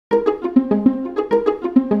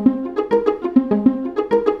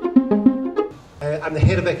I'm the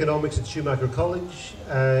head of economics at Schumacher College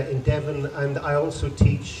in Devon, and I also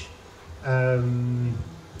teach a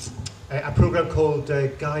program called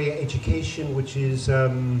Gaia Education, which is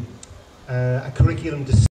a curriculum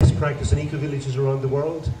to assess practice in eco-villages around the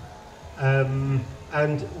world. And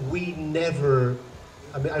we never,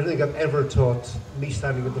 I mean, I don't think I've ever taught me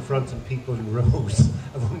standing at the front and people in rows.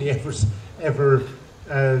 I've only ever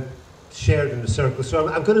shared in a circle. So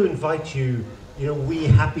I'm going to invite you, we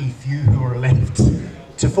happy few who are left,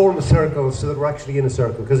 to form a circle so that we're actually in a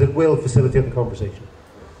circle, because it will facilitate the conversation.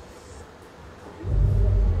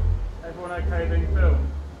 Everyone okay being filmed?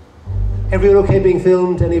 Everyone okay being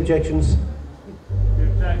filmed? Any objections? You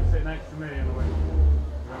object, sit next to me and we'll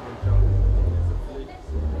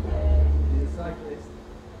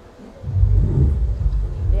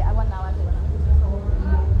Yeah, I want now.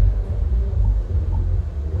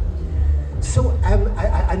 So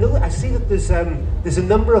I know, I see that there's a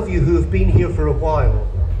number of you who have been here for a while,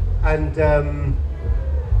 and I'm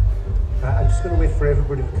just going to wait for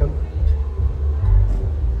everybody to come.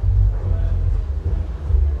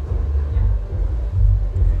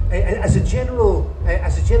 As a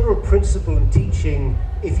general principle in teaching,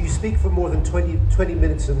 if you speak for more than 20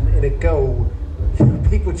 minutes in a go,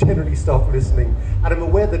 people generally stop listening. And I'm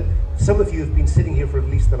aware that some of you have been sitting here for at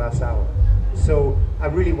least the last hour. So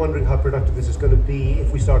I'm really wondering how productive this is going to be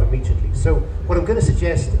if we start immediately. So what I'm going to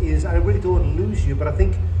suggest is, I really don't want to lose you, but I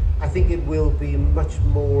think it will be much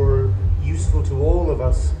more useful to all of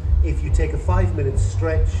us if you take a 5-minute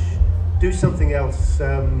stretch, do something else,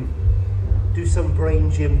 do some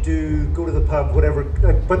brain gym, go to the pub, whatever.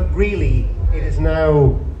 But really, it is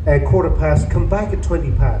now 1:15. Come back at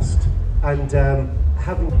 20 past, and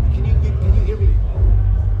having. Can you hear me?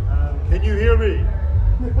 Can you hear me?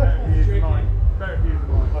 Better use the mic. Better use the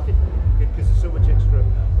mic. Okay, because there's so much extra.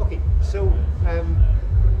 Okay, so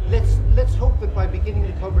let's hope that by beginning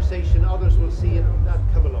the conversation, others will see it and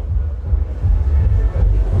come along.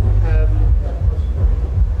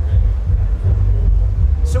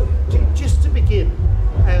 So just to begin,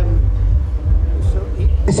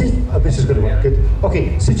 this is going to work good.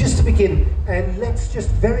 Okay, so just to begin, let's just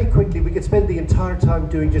very quickly, we could spend the entire time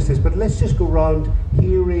doing just this, but let's just go around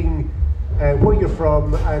hearing where you're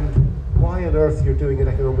from and why on earth you're doing an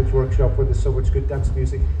economics workshop where there's so much good dance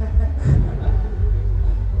music.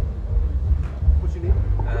 What's your name?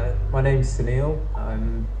 My name's Sunil.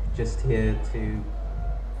 I'm just here to,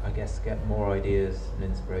 I guess, get more ideas and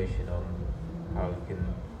inspiration on how we can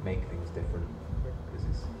make things different, because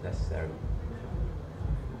it's necessary.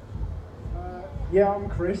 Yeah, I'm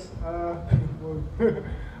Chris.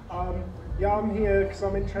 Yeah, I'm here because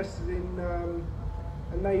I'm interested in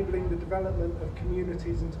enabling the development of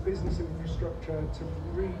communities into business infrastructure to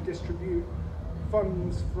redistribute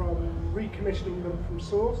funds from recommissioning them from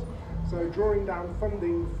source. So drawing down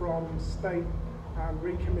funding from state and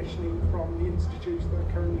recommissioning from the institutes that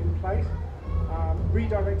are currently in place.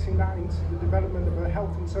 Redirecting that into the development of a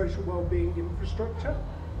health and social well-being infrastructure,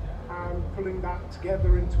 and pulling that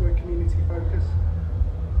together into a community focus.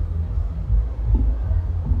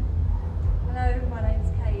 Hello, my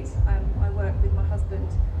name's Kate. I work with my husband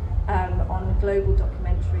on a global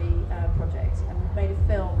documentary project, and we've made a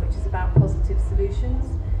film which is about positive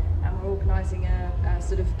solutions, and we're organising a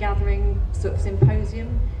sort of gathering, sort of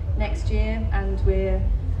symposium next year, and we're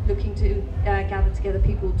looking to gather together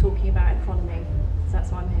people talking about economy. So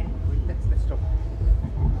that's why I'm here. Let's stop.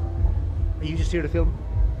 Are you just here to film?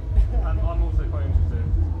 I'm also quite interested.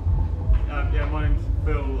 Yeah, my name's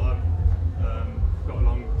Phil. I've got a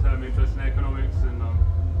long-term interest in economics, and I'm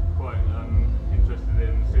quite interested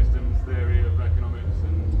in systems theory of economics,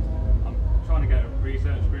 and I'm trying to get a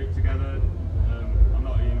research group together. I'm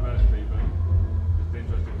not at university, but just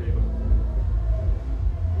interested people.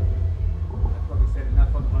 I've probably said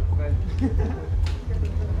enough on the microphone.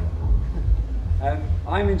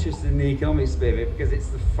 I'm interested in the economics bit of it because it's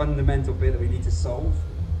the fundamental bit that we need to solve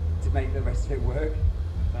to make the rest of it work.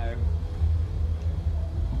 So.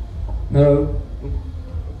 Hello,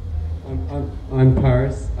 I'm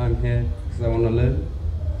Paris. I'm here because I want to learn.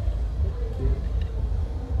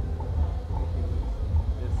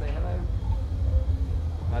 Just say hello.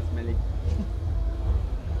 That's Millie.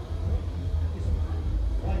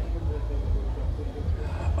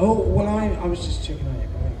 Oh, well, I was just checking out your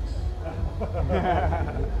economics.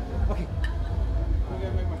 Okay. I'm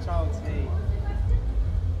going to make my child tea.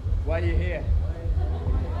 Why are you here?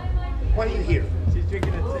 Why are you here? She's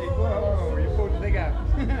drinking a tea. Whoa, you pulled the thing out.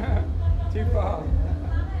 Too far.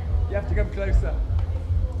 You have to come closer.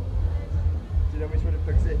 Do you know which one it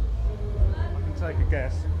plugs in? I can take a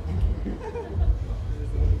guess.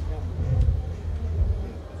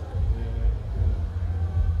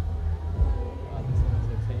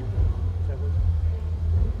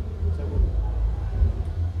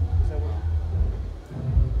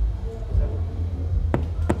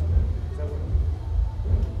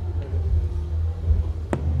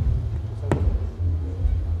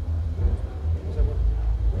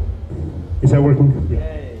 Is that working? Yeah.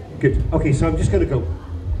 Yay. Good. Okay, so I'm just going to go.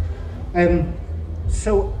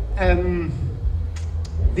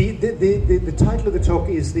 The title of the talk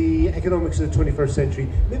is The Economics of the 21st Century.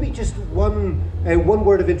 Maybe just one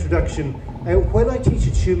word of introduction. When I teach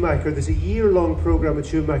at Schumacher, there's a year-long program at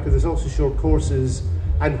Schumacher, there's also short courses,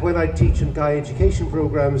 and when I teach in Guy education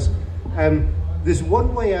programs, there's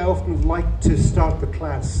one way I often like to start the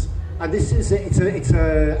class, and this is, I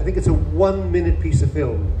think it's a 1-minute piece of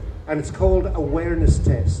film, and it's called Awareness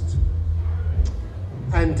Test.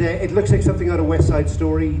 And it looks like something out of West Side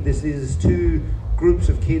Story. This is two groups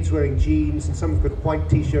of kids wearing jeans, and some have got white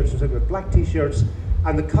t-shirts and some have got black t-shirts,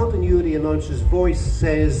 and the continuity announcer's voice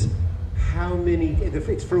says how many,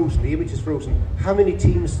 it's frozen, the image is frozen, how many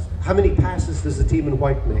passes does the team in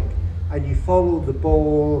white make? And you follow the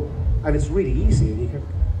ball, and it's really easy,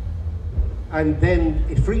 and then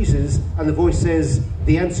it freezes, and the voice says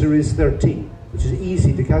the answer is 13, which is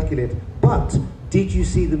easy to calculate, but did you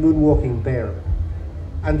see the moonwalking bear?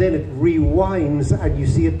 And then it rewinds, and you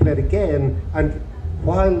see it played again, and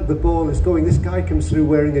while the ball is going, this guy comes through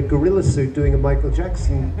wearing a gorilla suit doing a Michael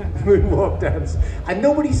Jackson moonwalk dance, and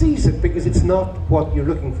nobody sees it because it's not what you're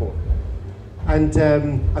looking for. And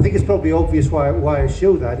I think it's probably obvious why I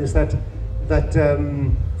show that is that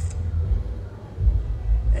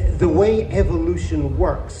the way evolution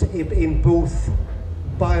works in both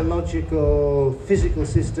biological, physical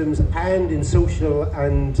systems and in social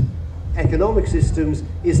and economic systems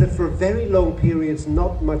is that for very long periods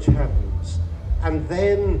not much happens. And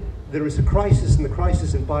then there is a crisis, and the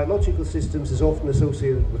crisis in biological systems is often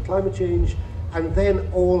associated with climate change, and then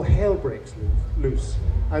all hell breaks loose.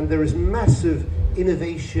 And there is massive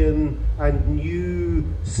innovation and new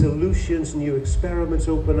solutions, new experiments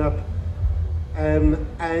open up.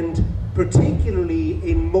 And particularly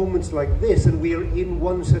in moments like this, and we are in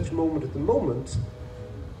one such moment at the moment,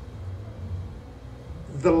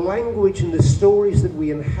 the language and the stories that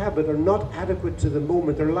we inhabit are not adequate to the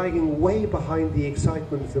moment. They're lagging way behind the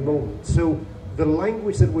excitement of the moment. So the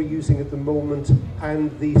language that we're using at the moment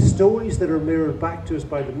and the stories that are mirrored back to us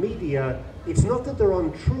by the media, it's not that they're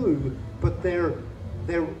untrue, but they're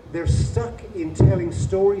stuck in telling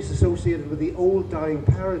stories associated with the old dying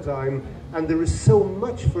paradigm, and there is so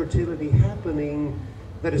much fertility happening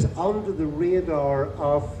that is under the radar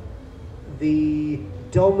of the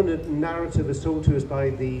dominant narrative as told to us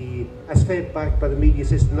as fed back by the media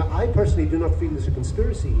system. Now, I personally do not feel there's a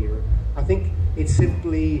conspiracy here. I think it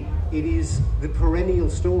is the perennial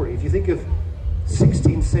story. If you think of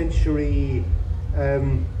 16th century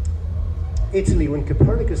Italy, when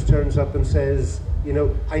Copernicus turns up and says, you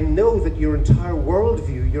know, I know that your entire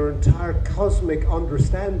worldview, your entire cosmic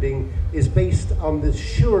understanding is based on the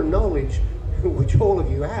sure knowledge, which all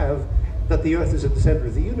of you have, that the Earth is at the center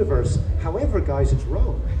of the universe. However, guys, it's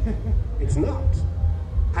wrong. It's not.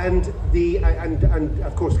 And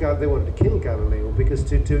of course, they wanted to kill Galileo because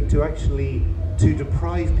to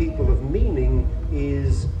deprive people of meaning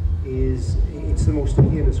is it's the most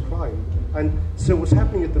heinous crime. And so what's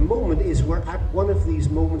happening at the moment is we're at one of these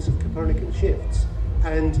moments of Copernican shifts,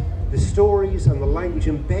 and the stories and the language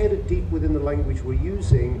embedded deep within the language we're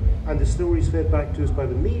using and the stories fed back to us by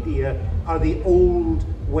the media are the old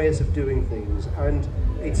ways of doing things. And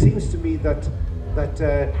it seems to me that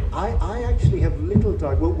I actually have little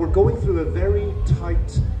doubt. We're going through a very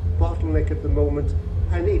tight bottleneck at the moment,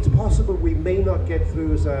 and it's possible we may not get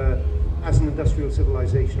through as an industrial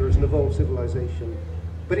civilization or as an evolved civilization.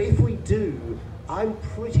 But if we do, I'm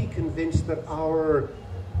pretty convinced that our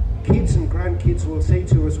kids and grandkids will say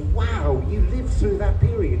to us, wow, you lived through that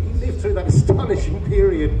period, you lived through that astonishing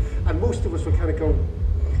period, and most of us will kind of go,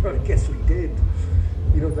 well, I guess we did.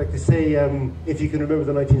 You know, like they say, if you can remember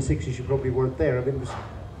the 1960s, you probably weren't there. I mean,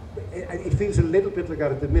 it feels a little bit like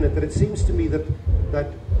that at the minute, but it seems to me that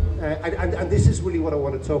and this is really what I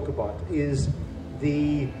want to talk about, is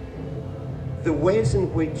the ways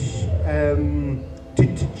in which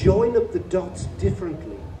to join up the dots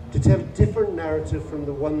differently, to tell a different narrative from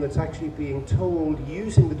the one that's actually being told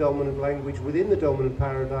using the dominant language within the dominant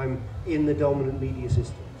paradigm in the dominant media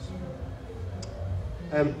systems.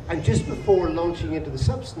 And just before launching into the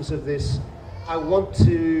substance of this, I want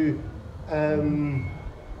to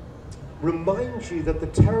remind you that the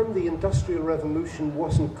term the Industrial Revolution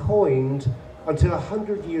wasn't coined until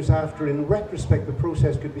 100 years after, in retrospect, the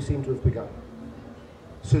process could be seen to have begun.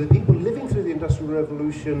 So the people living through the Industrial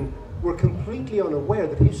Revolution were completely unaware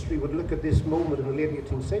that history would look at this moment in the late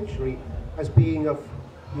 18th century as being of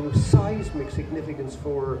seismic significance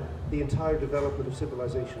for the entire development of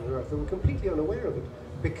civilization on Earth. They were completely unaware of it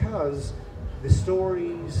because the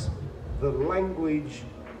stories, the language,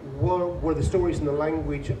 were the stories and the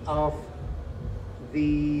language of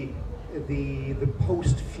the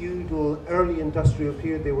post-feudal, early industrial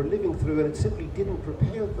period they were living through, and it simply didn't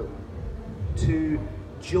prepare them to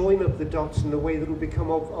join up the dots in the way that will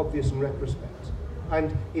become obvious in retrospect.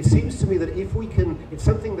 And it seems to me that if we can, it's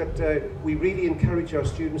something that we really encourage our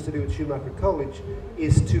students to do at Schumacher College,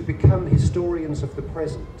 is to become historians of the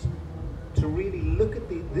present, to really look at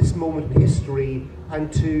this moment in history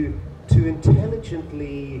and to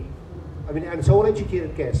intelligently, I mean, and it's all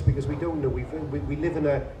educated guess because we don't know. We live in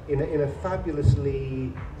a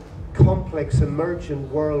fabulously complex, emergent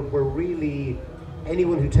world where really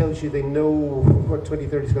anyone who tells you they know what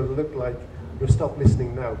 2030 is going to look like, you'll stop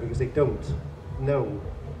listening now because they don't know.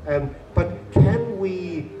 But can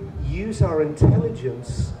we use our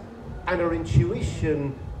intelligence and our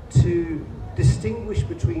intuition to distinguish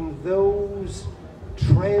between those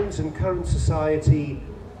trends in current society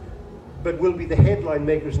but will be the headline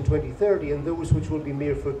makers in 2030 and those which will be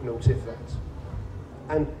mere footnotes, if that?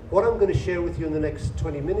 And what I'm going to share with you in the next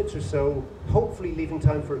 20 minutes or so, hopefully leaving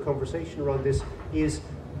time for a conversation around this, is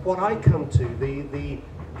what I come to, the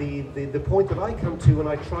point that I come to when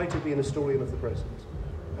I try to be an historian of the present.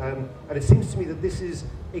 And it seems to me that this is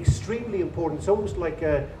extremely important. It's almost like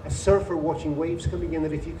a surfer watching waves coming in,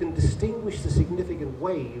 that if you can distinguish the significant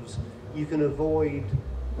waves, you can avoid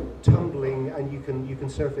tumbling and you can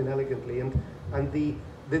surf in elegantly. And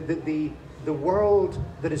the world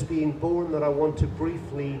that is being born that I want to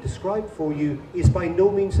briefly describe for you is by no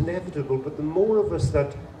means inevitable, but the more of us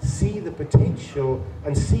that see the potential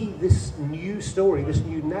and see this new story, this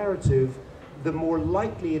new narrative, the more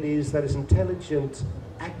likely it is that as intelligent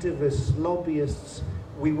activists, lobbyists,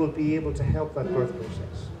 we will be able to help that birth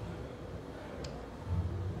process.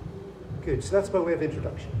 Good, so that's by way of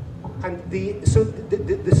introduction. And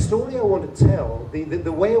the story I want to tell,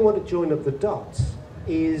 the way I want to join up the dots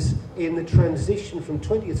is in the transition from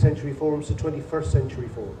 20th century forms to 21st century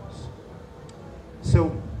forms.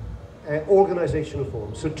 So, organizational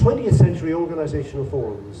forms. So 20th century organizational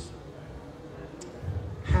forms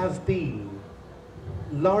have been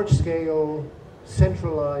large-scale,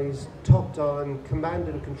 centralized, top-down, command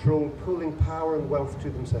and control, pulling power and wealth to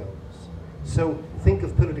themselves. So think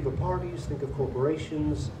of political parties, think of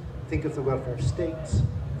corporations, think of the welfare states,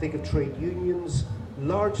 think of trade unions,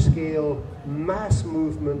 large-scale mass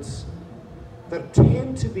movements that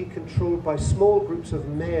tend to be controlled by small groups of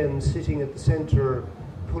men sitting at the center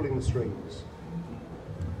pulling the strings.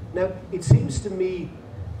 Now, it seems to me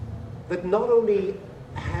that not only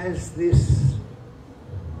has this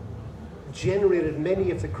generated many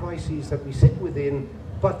of the crises that we sit within,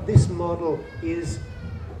 but this model is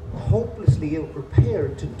hopelessly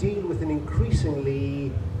ill-prepared to deal with an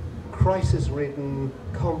increasingly crisis-ridden,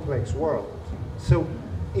 complex world. So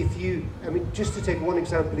if you, I mean, just to take one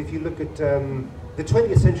example, if you look at the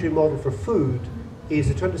 20th century model for food, is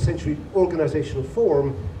the 20th century organizational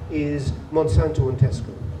form is Monsanto and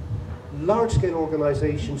Tesco. Large-scale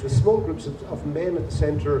organizations with small groups of men at the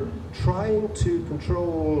center trying to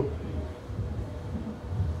control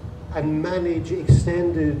and manage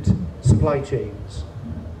extended supply chains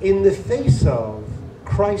in the face of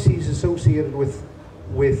crises associated with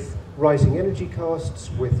rising energy costs,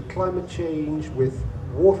 with climate change, with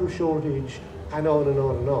water shortage, and on and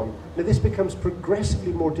on and on. Now this becomes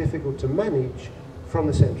progressively more difficult to manage from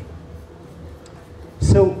the center.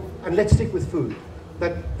 So, and let's stick with food.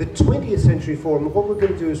 That the 20th century form, what we're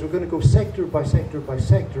going to do is we're going to go sector by sector by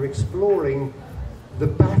sector, exploring the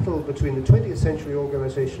battle between the 20th century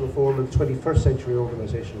organizational form and the 21st century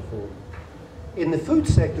organizational form. In the food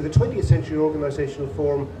sector, the 20th century organizational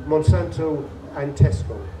form, Monsanto and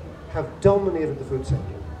Tesco have dominated the food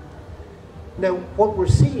sector. Now, what we're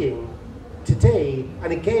seeing today,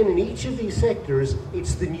 and again in each of these sectors,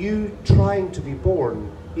 it's the new trying to be born,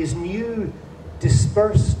 is new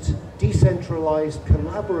dispersed, decentralized,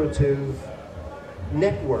 collaborative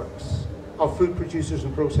networks of food producers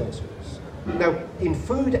and processors. Now, in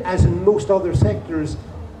food, as in most other sectors,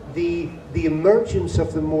 the emergence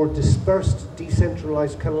of the more dispersed,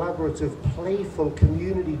 decentralized, collaborative, playful,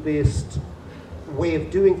 community-based way of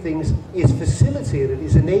doing things is facilitated,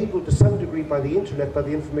 is enabled to some degree by the internet, by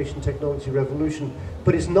the information technology revolution,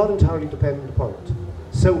 but is not entirely dependent upon it.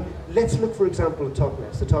 So let's look, for example, at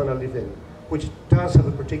Totnes, the town I live in, which does have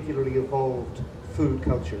a particularly evolved food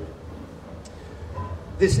culture.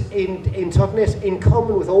 This in Totnes, in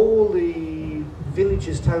common with all the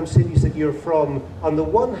villages, towns, cities that you're from, on the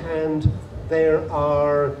one hand, there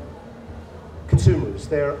are consumers,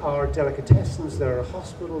 there are delicatessens, there are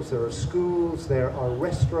hospitals, there are schools, there are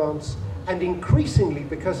restaurants, and increasingly,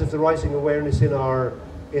 because of the rising awareness in our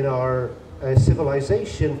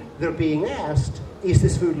civilization, they're being asked, is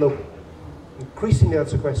this food local? Increasingly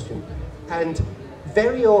that's a question. And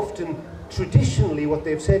very often, traditionally, what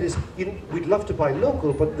they've said is, we'd love to buy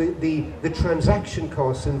local, but the transaction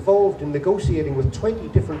costs involved in negotiating with 20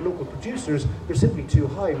 different local producers, they're simply too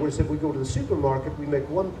high. Whereas if we go to the supermarket, we make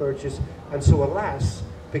one purchase, and so alas,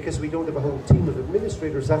 because we don't have a whole team of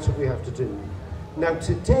administrators, that's what we have to do. Now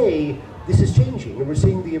today, this is changing, and we're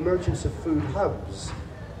seeing the emergence of food hubs,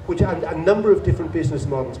 which are a number of different business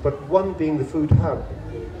models, but one being the food hub,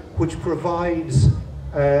 which provides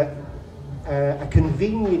a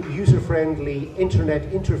convenient, user-friendly internet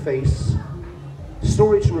interface,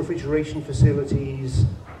 storage and refrigeration facilities,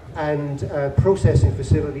 and processing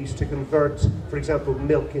facilities to convert, for example,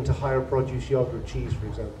 milk into higher produce yogurt, cheese, for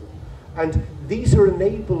example. And these are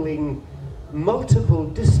enabling multiple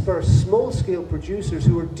dispersed small-scale producers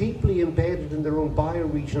who are deeply embedded in their own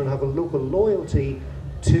bioregion and have a local loyalty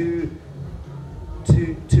to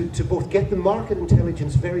both get the market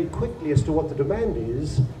intelligence very quickly as to what the demand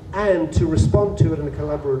is and to respond to it in a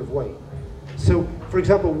collaborative way. So, for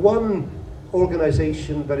example, one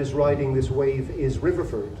organization that is riding this wave is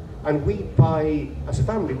Riverford, and we buy, as a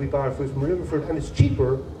family, we buy our food from Riverford, and it's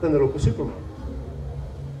cheaper than the local supermarket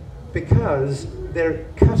because they're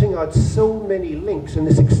cutting out so many links in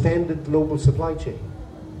this extended global supply chain.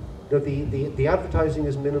 The advertising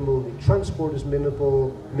is minimal, the transport is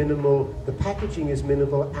minimal, the packaging is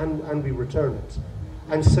minimal, and we return it.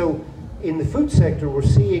 And so in the food sector, we're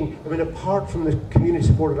seeing, I mean, apart from the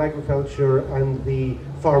community-supported agriculture and the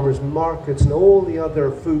farmers' markets and all the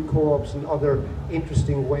other food co-ops and other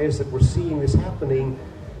interesting ways that we're seeing this happening,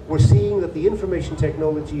 we're seeing that the information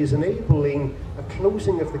technology is enabling a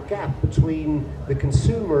closing of the gap between the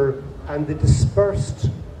consumer and the dispersed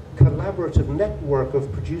collaborative network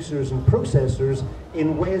of producers and processors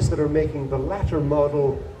in ways that are making the latter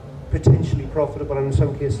model potentially profitable and in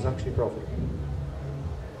some cases actually profitable.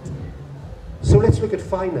 So let's look at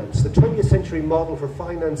finance. The 20th century model for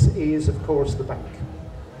finance is, of course, the bank.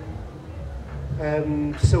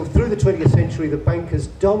 So through the 20th century, the bank has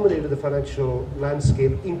dominated the financial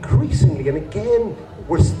landscape increasingly, and again,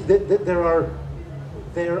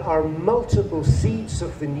 there are multiple seeds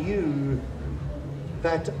of the new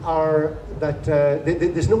there's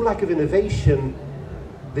no lack of innovation.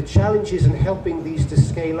 The challenge is in helping these to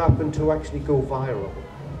scale up and to actually go viral.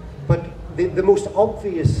 But the most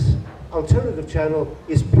obvious alternative channel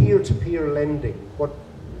is peer-to-peer lending, what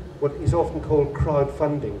is often called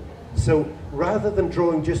crowdfunding. So rather than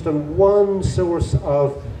drawing just on one source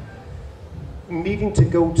of needing to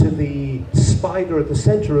go to the spider at the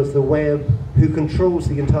center of the web who controls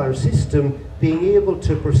the entire system, being able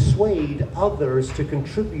to persuade others to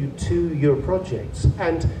contribute to your projects.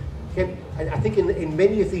 And I think in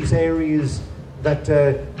many of these areas that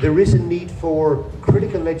there is a need for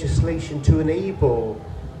critical legislation to enable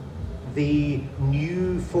the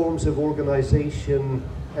new forms of organization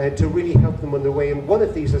to really help them on their way. And one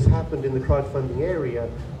of these has happened in the crowdfunding area,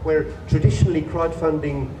 where traditionally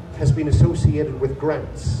crowdfunding has been associated with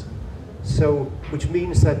grants. So, which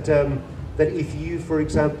means that that if you, for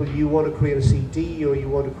example, you want to create a CD or you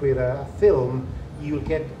want to create a film, you'll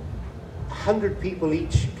get 100 people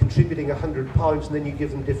each contributing £100, and then you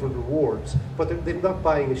give them different rewards. But they're not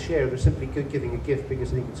buying a share, they're simply giving a gift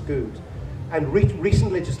because they think it's good. And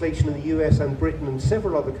recent legislation in the US and Britain and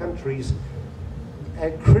several other countries,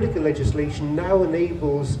 critical legislation now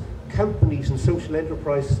enables companies and social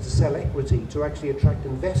enterprises to sell equity to actually attract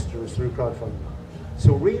investors through crowdfunding.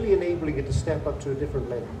 So really enabling it to step up to a different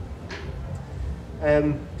level.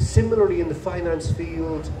 Similarly in the finance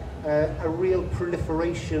field, a real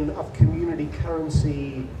proliferation of community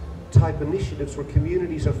currency type initiatives where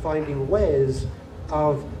communities are finding ways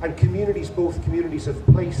of, and communities, both communities of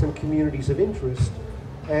place and communities of interest,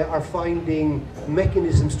 are finding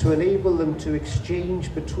mechanisms to enable them to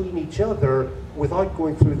exchange between each other without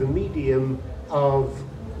going through the medium of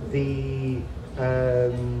the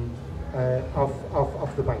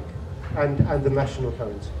bank and the national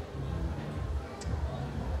currency.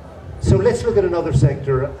 So let's look at another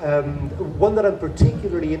sector. One that I'm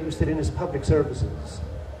particularly interested in is public services.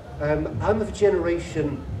 I'm of a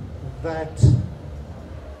generation that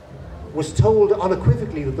was told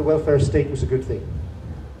unequivocally that the welfare state was a good thing.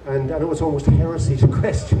 And I know it's almost heresy to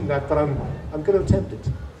question that, but I'm going to attempt it.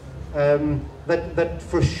 That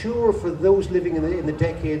for sure, for those living in the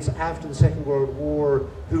decades after the Second World War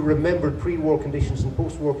who remembered pre-war conditions and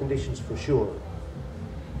post-war conditions, for sure,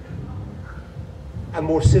 a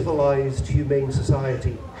more civilized, humane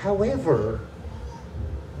society. However,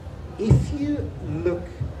 if you look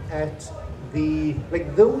at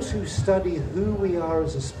like those who study who we are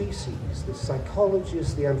as a species, the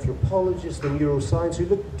psychologists, the anthropologists, the neuroscience, who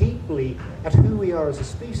look deeply at who we are as a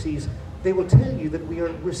species, they will tell you that we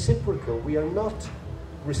are reciprocal, we are not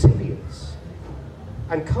recipients.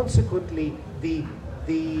 And consequently,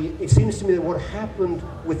 it seems to me that what happened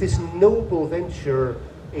with this noble venture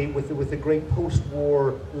with the great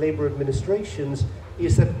post-war Labour administrations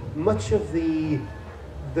is that much of the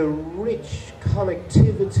rich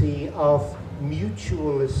connectivity of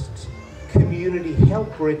mutualist community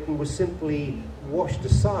help Britain was simply washed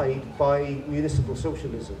aside by municipal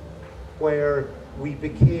socialism, where we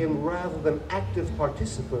became, rather than active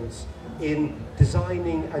participants in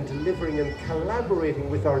designing and delivering and collaborating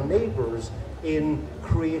with our neighbours in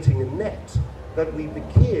creating a net, that we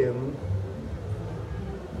became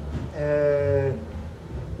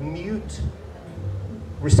mute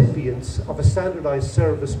recipients of a standardized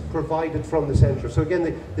service provided from the centre. So again,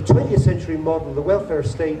 the 20th century model, the welfare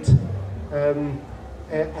state,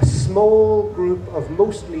 a small group of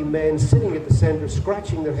mostly men sitting at the centre,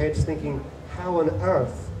 scratching their heads, thinking, how on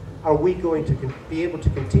earth are we going to be able to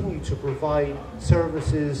continue to provide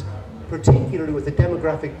services, particularly with the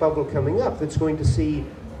demographic bubble coming up that's going to see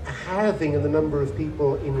a halving in the number of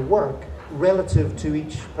people in work relative to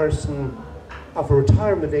each person of a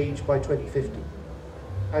retirement age by 2050.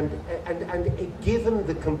 And given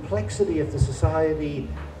the complexity of the society,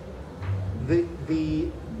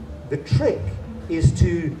 the trick is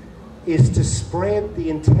to spread the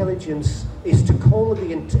intelligence, is to call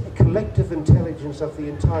the collective intelligence of the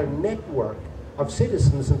entire network of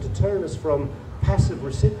citizens, and to turn us from passive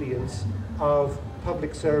recipients of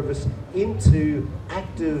public service into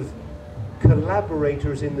active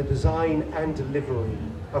collaborators in the design and delivery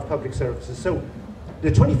of public services. So the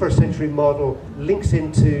 21st century model links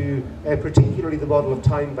into particularly the model of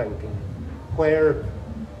time banking, where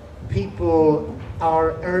people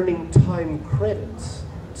are earning time credits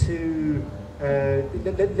to,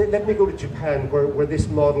 let me go to Japan, where this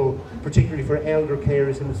model, particularly for elder care,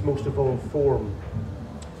 is in its most evolved form,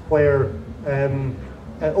 where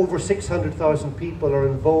over 600,000 people are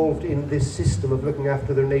involved in this system of looking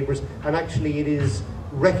after their neighbours, and actually it is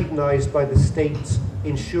recognized by the state's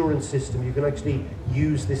insurance system. You can actually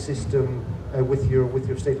use this system with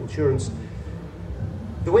your state insurance.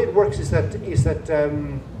 The way it works is that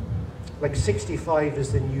like 65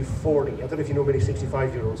 is the new 40. I don't know if you know many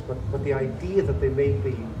 65-year-olds, but the idea that they may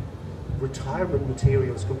be retirement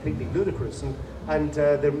material is completely ludicrous, and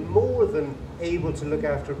they're more than able to look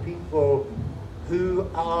after people who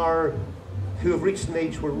have reached an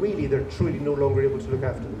age where really they're truly no longer able to look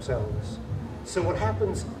after themselves. So what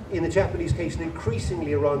happens in the Japanese case, and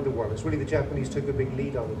increasingly around the world, it's really the Japanese took a big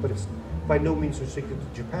lead on it, but it's by no means restricted to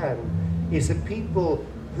Japan, is that people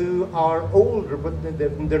who are older, but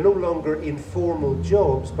they're no longer in formal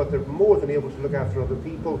jobs, but they're more than able to look after other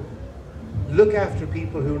people, look after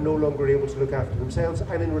people who are no longer able to look after themselves,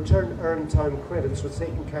 and in return earn time credits which they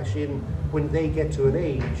can cash in when they get to an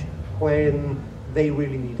age when they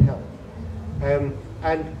really need help.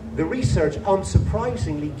 And the research,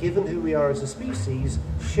 unsurprisingly, given who we are as a species,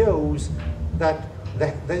 shows that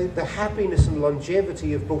the happiness and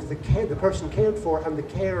longevity of both the person cared for and the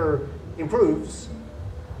carer improves.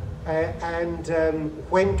 And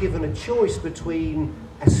when given a choice between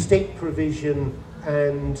a state provision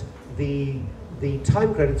and the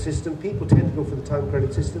time credit system, people tend to go for the time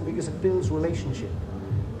credit system because it builds relationship.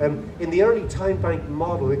 In the early time bank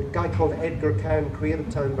model, a guy called Edgar Kahn created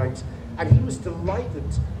time banks, and he was delighted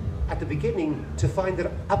at the beginning to find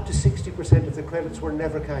that up to 60% of the credits were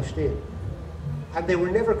never cashed in. And they were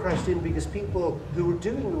never cashed in because people who were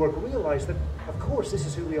doing the work realized that, of course, this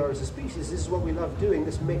is who we are as a species, this is what we love doing,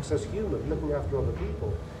 this makes us human, looking after other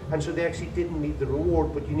people. And so they actually didn't need the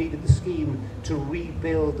reward, but you needed the scheme to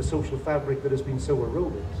rebuild the social fabric that has been so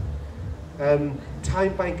eroded.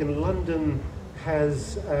 Time Bank in London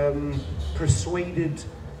has persuaded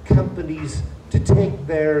companies to take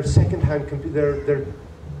their second-hand their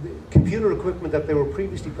computer equipment that they were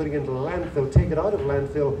previously putting into the landfill, take it out of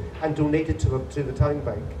landfill and donate it to the time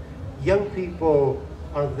bank. Young people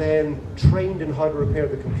are then trained in how to repair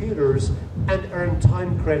the computers and earn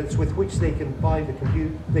time credits with which they can buy the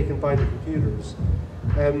computers.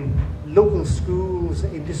 Local schools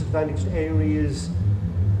in disadvantaged areas,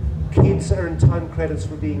 kids earn time credits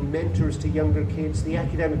for being mentors to younger kids. The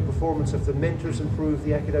academic performance of the mentors improve,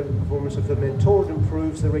 the academic performance of the mentored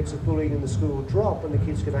improves, the rates of bullying in the school drop, and the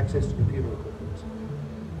kids get access to computer equipment.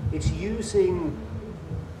 It's using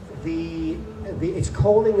it's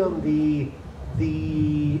calling on the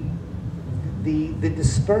the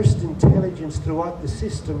dispersed intelligence throughout the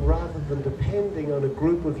system, rather than depending on a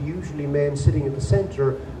group of usually men sitting at the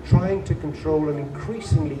center trying to control an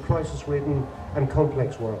increasingly crisis-ridden and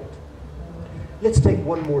complex world. Let's take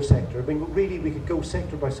one more sector. I mean, really, we could go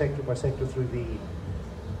sector by sector by sector through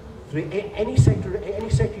any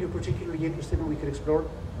sector you're particularly interested in. We could explore.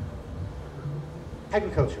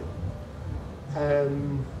 Agriculture.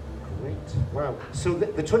 Great. Wow. So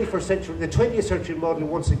the 21st century, the 20th century model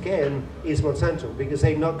once again is Monsanto, because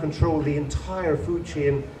they not control the entire food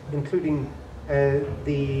chain, including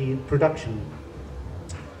the production.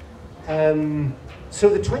 So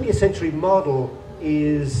the 20th century model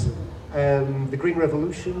is the Green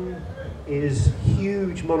Revolution, is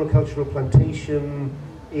huge monocultural plantation,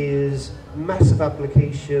 is massive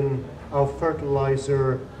application of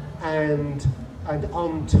fertilizer and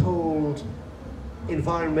untold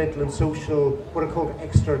environmental and social, what are called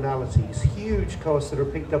externalities, huge costs that are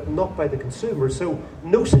picked up not by the consumer. So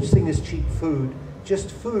no such thing as cheap food,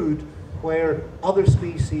 just food where other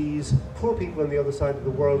species, poor people on the other side of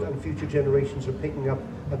the world, and future generations are picking up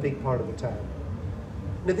a big part of the tab.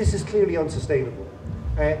 Now this is clearly unsustainable,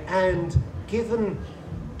 and given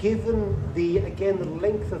the, again, the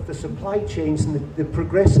length of the supply chains and the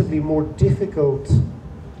progressively more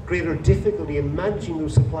greater difficulty in managing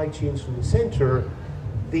those supply chains from the center,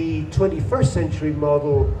 the 21st century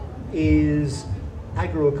model is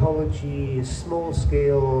agroecology, is small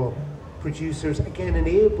scale producers, again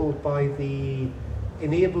enabled by the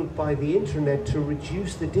internet to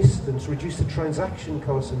reduce the distance, reduce the transaction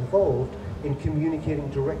costs involved in communicating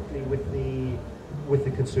directly with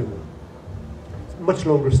the consumer. It's a much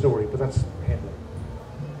longer story, but that's the headline.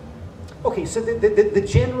 Okay, so the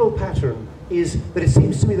general pattern is that it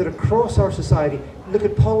seems to me that across our society, look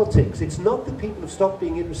at politics, it's not that people have stopped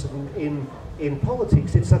being interested in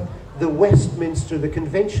politics, it's that the Westminster, the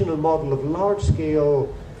conventional model of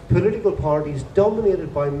large-scale political parties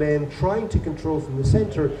dominated by men trying to control from the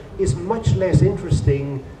center is much less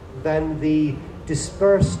interesting than the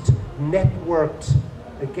dispersed, networked,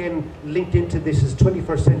 again linked into this as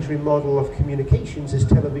 21st century model of communications is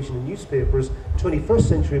television and newspapers. 21st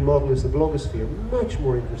century model is the blogosphere, much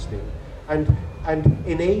more interesting, and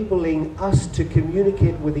enabling us to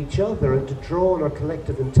communicate with each other and to draw on our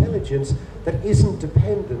collective intelligence that isn't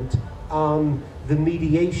dependent on the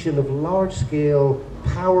mediation of large-scale,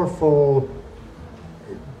 powerful,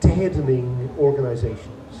 deadening organizations.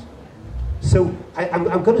 So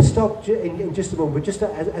I'm going to stop in just a moment, but just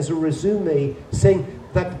as a resume, saying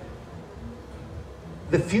that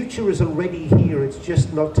the future is already here, it's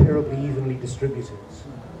just not terribly evenly distributed.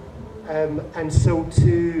 And so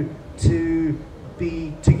to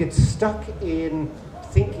get stuck in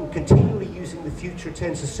thinking, continually using the future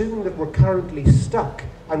tense, assuming that we're currently stuck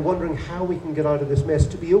and wondering how we can get out of this mess,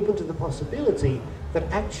 to be open to the possibility that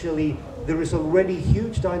actually there is already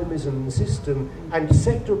huge dynamism in the system, and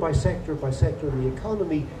sector by sector by sector in the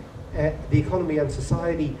economy and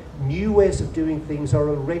society, new ways of doing things are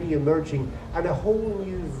already emerging, and a whole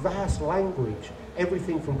new vast language,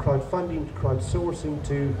 everything from crowdfunding to crowdsourcing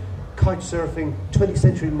to couchsurfing, 20th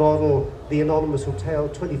century model, the anonymous hotel,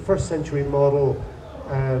 21st century model,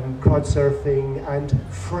 crowdsurfing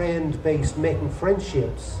and friend-based, making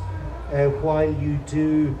friendships while you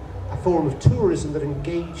do a form of tourism that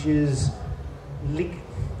engages. Maybe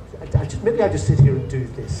I just sit here and do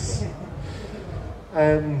this.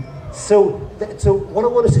 So what I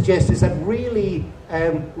want to suggest is that really,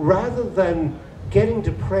 rather than getting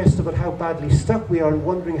depressed about how badly stuck we are and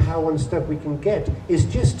wondering how unstuck we can get, is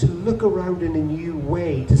just to look around in a new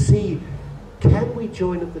way, to see, can we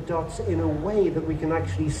join up the dots in a way that we can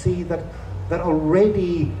actually see that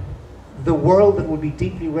already the world that will be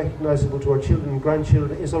deeply recognizable to our children and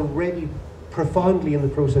grandchildren is already profoundly in the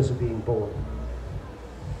process of being born.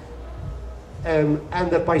 And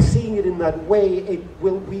that by seeing it in that way,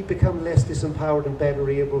 we become less disempowered and better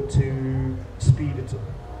able to speed it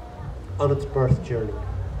on its birth journey.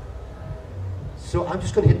 So I'm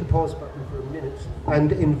just going to hit the pause button for a minute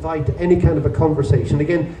and invite any kind of a conversation.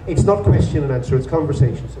 Again, it's not question and answer, it's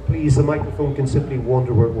conversation. So please, the microphone can simply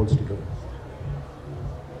wander where it wants to go.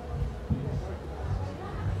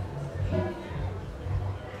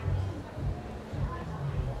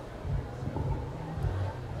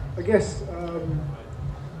 I guess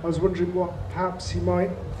I was wondering what perhaps you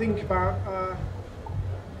might think about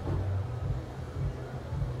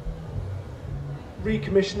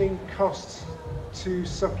recommissioning costs to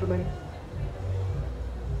supplement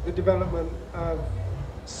the development of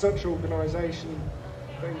such organisation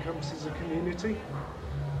that encompasses a community.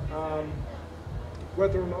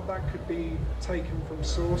 Whether or not that could be taken from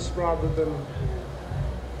source rather than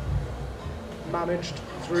managed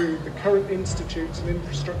through the current institutes and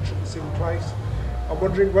infrastructure that's in place. I'm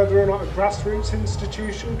wondering whether or not a grassroots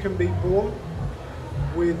institution can be born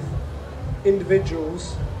with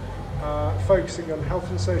individuals focusing on health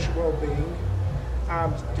and social well-being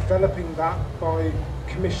and developing that by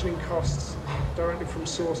commissioning costs directly from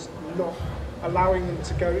source, not allowing them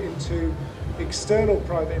to go into external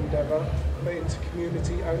private endeavour, but into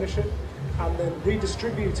community ownership, and then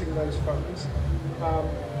redistributing those funds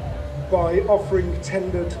by offering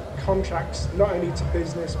tendered contracts not only to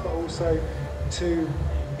business but also to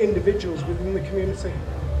individuals within the community.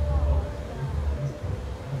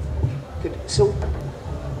 Good. So,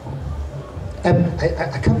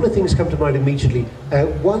 a couple of things come to mind immediately.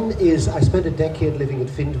 One is I spent a decade living at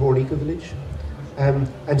Findhorn Ecovillage,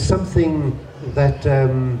 and something that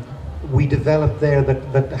we developed there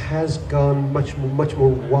that has gone much more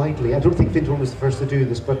widely. I don't think Findhorn was the first to do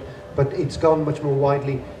this, but it's gone much more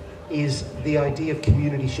widely, is the idea of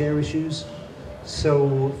community share issues.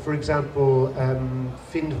 So, for example,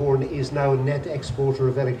 Findhorn is now a net exporter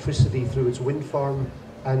of electricity through its wind farm,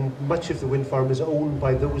 and much of the wind farm is owned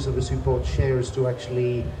by those of us who bought shares to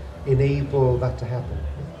actually enable that to happen.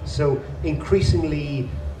 So increasingly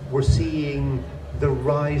we're seeing the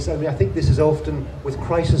rise. I mean, I think this is often with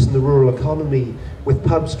crisis in the rural economy, with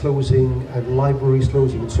pubs closing and libraries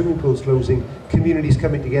closing and swimming pools closing, communities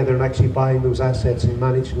coming together and actually buying those assets and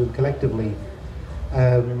managing them collectively.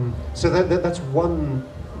 So that's one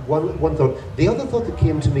thought. The other thought that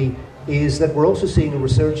came to me is that we're also seeing a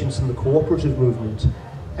resurgence in the cooperative movement,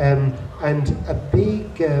 and a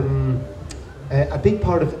big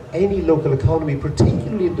part of any local economy,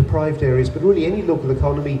 particularly in deprived areas, but really any local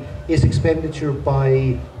economy, is expenditure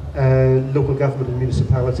by local government and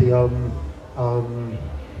municipality on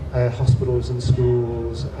hospitals and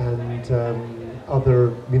schools and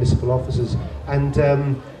other municipal offices. And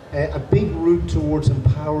a big route towards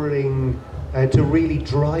empowering, to really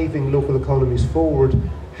driving local economies forward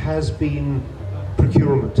has been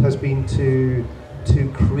procurement, has been to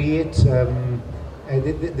create,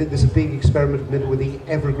 there's a big experiment at the minute with the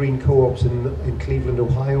evergreen co-ops in Cleveland,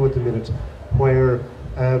 Ohio at the minute, where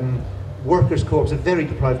workers' co-ops, a very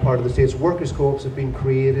deprived part of the States, workers' co-ops have been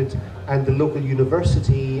created, and the local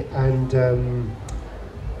university and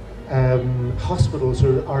hospitals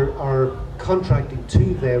are contracting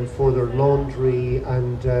to them for their laundry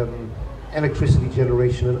and electricity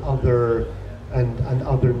generation and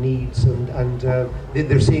other needs, and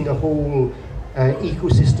they're seeing a whole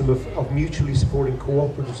ecosystem of mutually supporting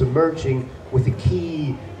cooperatives emerging, with a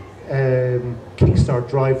key kickstart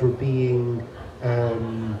driver being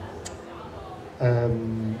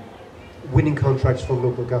winning contracts from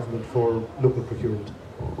local government for local procurement.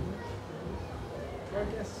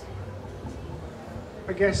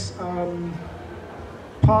 I guess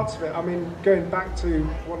parts of it, I mean, going back to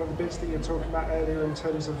one of the bits that you were talking about earlier in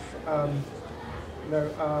terms of,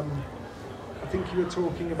 I think you were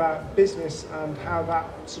talking about business and how that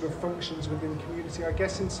sort of functions within community. I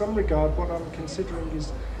guess in some regard, what I'm considering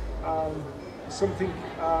is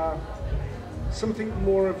something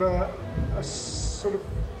more of a sort of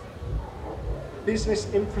business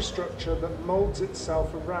infrastructure that molds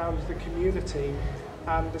itself around the community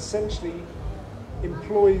and essentially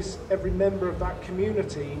employs every member of that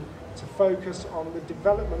community to focus on the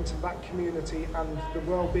development of that community and the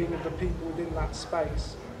well-being of the people within that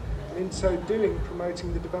space. And in so doing,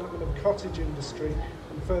 promoting the development of cottage industry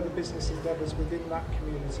and further business endeavours within that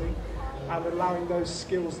community, and allowing those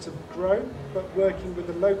skills to grow, but working with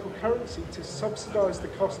the local currency to subsidise the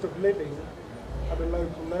cost of living at a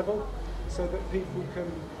local level, so that people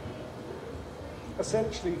can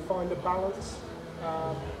essentially find a balance,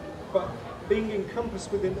 but being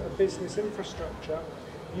encompassed within a business infrastructure,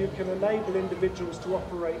 you can enable individuals to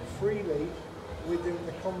operate freely within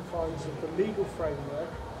the confines of the legal framework,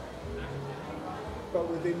 but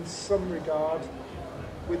within some regard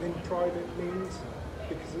within private means,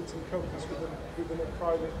 because it's encompassed within a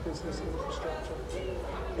private business infrastructure.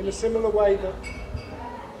 In a similar way that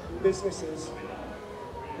businesses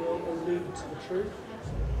will allude to the truth,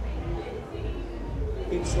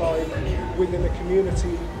 it's like within a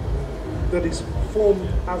community that is formed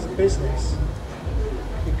as a business,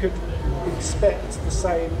 you could expect the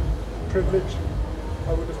same privilege,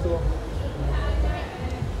 I would have thought.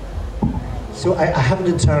 So I haven't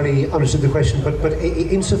entirely understood the question, but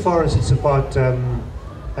insofar as it's about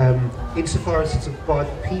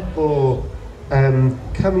people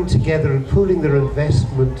coming together and pooling their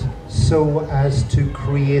investment so as to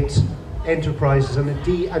create enterprises, and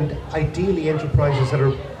ideally enterprises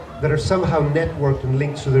that are somehow networked and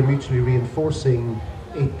linked so they're mutually reinforcing,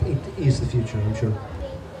 it is the future, I'm sure.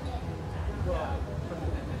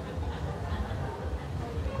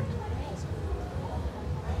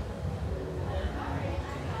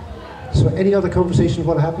 So any other conversations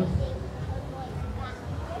want to happen?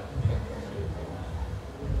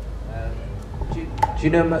 Do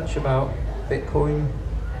you know much about Bitcoin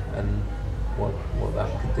and what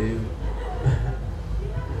that could do?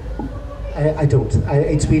 I don't.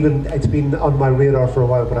 It's been on my radar for a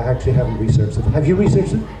while, but I actually haven't researched it. Have you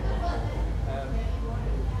researched it?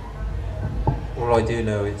 All I do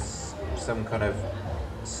know is some kind of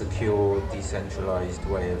secure, decentralized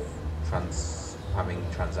way of having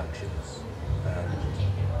transactions, and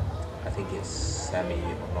I think it's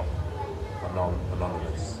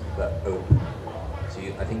semi-anonymous, but open. So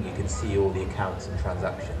I think you can see all the accounts and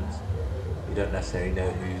transactions. You don't necessarily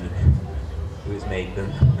know who's made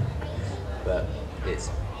them, but it's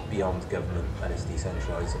beyond government and it's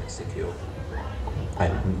decentralized and it's secure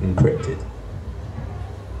and encrypted.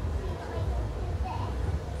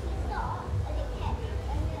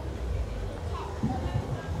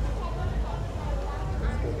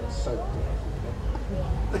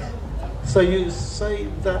 So you say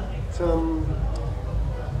that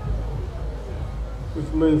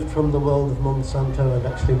we've moved from the world of Monsanto and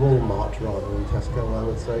actually Walmart rather than Tesco, I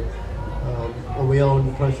would say. And we are in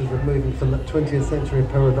the process of moving from that 20th century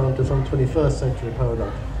paradigm to some 21st century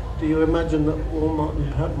paradigm. Do you imagine that Walmart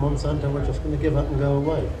and Monsanto are just going to give up and go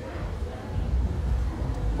away?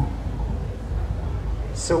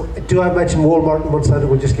 So do I imagine Walmart and Monsanto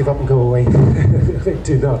will just give up and go away? I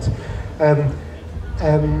do not.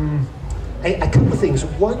 A couple of things.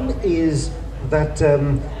 One is that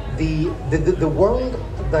the world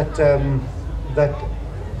that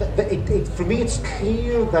for me it's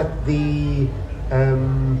clear that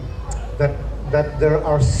that there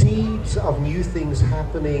are seeds of new things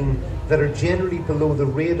happening that are generally below the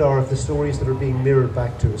radar of the stories that are being mirrored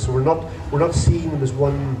back to us. So we're not seeing them as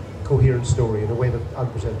one coherent story in a way that I'm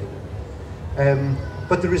presenting them.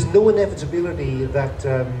 But there is no inevitability that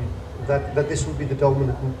that this will be the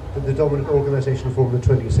dominant organizational form of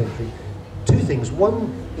the 20th century. Two things.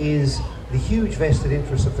 One is the huge vested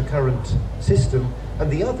interest of the current system, and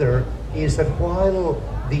the other is that while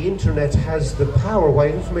the internet has the power, while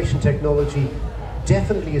information technology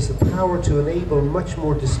definitely has the power to enable much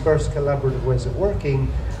more dispersed collaborative ways of working,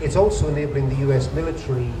 it's also enabling the US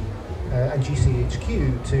military and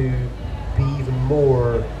GCHQ to be even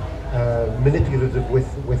more manipulative with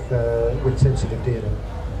sensitive data.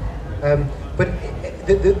 But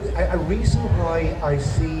a reason why I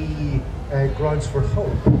see grounds for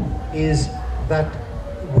hope is that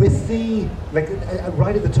with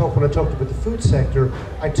right at the top when I talked about the food sector,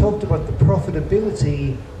 I talked about the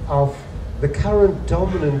profitability of the current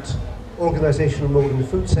dominant organizational mode in the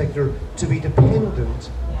food sector to be dependent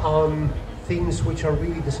on things which are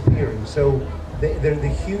really disappearing. So they're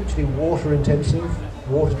hugely water intensive.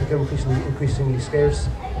 Water's become increasingly scarce.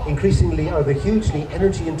 Increasingly are they hugely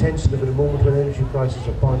energy intensive at a moment when energy prices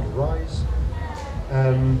are bound to rise.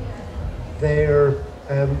 They're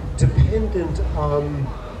dependent on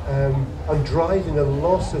driving a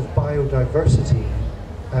loss of biodiversity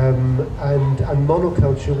and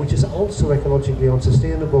monoculture, which is also ecologically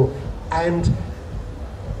unsustainable. And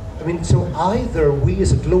I mean, so either we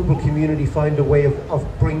as a global community find a way of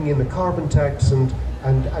bringing in the carbon tax and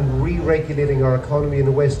re-regulating our economy in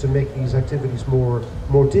a way to make these activities more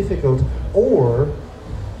difficult, or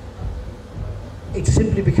it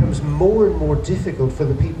simply becomes more and more difficult for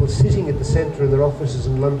the people sitting at the centre in their offices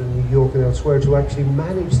in London, New York and elsewhere to actually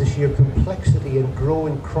manage the sheer complexity and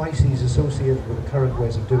growing crises associated with the current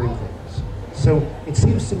ways of doing things. So it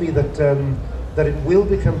seems to me that that it will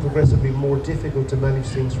become progressively more difficult to manage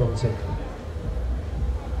things from the centre.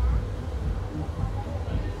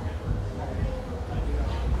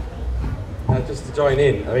 Just to join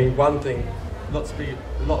in, I mean, one thing, a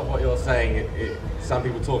lot of what you're saying, some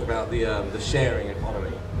people talk about the sharing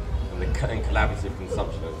economy and collaborative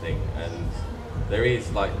consumption and thing, and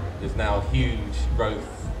there's now a huge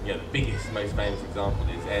growth. The biggest, most famous example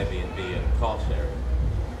is Airbnb and car sharing.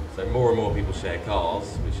 So more and more people share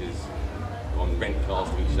cars, which is on rent cars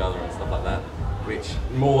to each other and stuff like that, which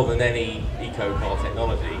more than any eco-car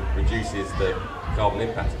technology reduces the carbon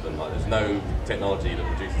impact of them. Like, there's no technology that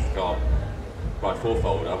reduces the carbon by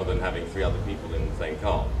fourfold other than having 3 other people in the same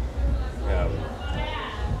car.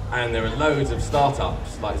 And there are loads of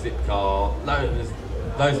startups like Zipcar, there's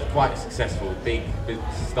loads of quite successful big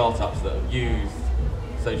startups that have used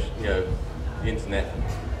the internet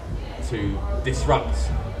to disrupt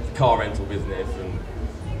the car rental business,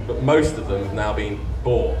 but most of them have now been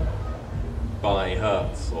bought by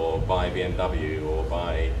Hertz or by BMW or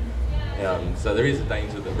by so there is a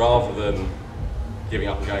danger that rather than giving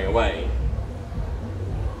up and going away,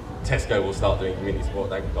 Tesco will start doing community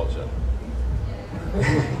support agriculture.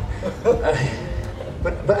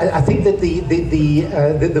 But I think that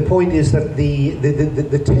the point is that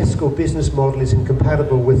the Tesco business model is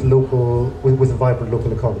incompatible with a vibrant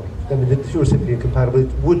local economy. I mean, the two are simply incompatible.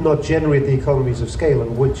 It would not generate the economies of scale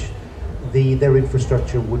on which their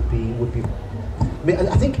infrastructure would be. I mean,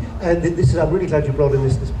 I think this is. I'm really glad you brought in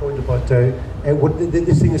this point about what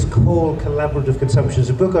this thing is called collaborative consumption. There's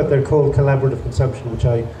a book out there called Collaborative Consumption, which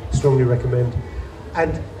I strongly recommend,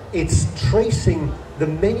 and it's tracing the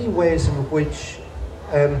many ways in which,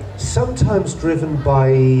 sometimes driven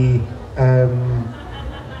by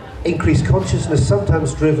increased consciousness,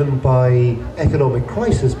 sometimes driven by economic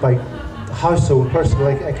crisis, by personal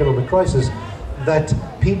economic crisis, that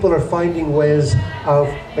people are finding ways of,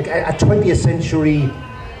 like a 20th century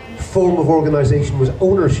form of organization was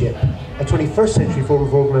ownership. A 21st century form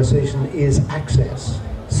of organization is access.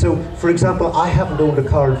 So, for example, I haven't owned a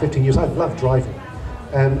car in 15 years. I've loved driving.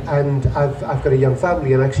 And I've got a young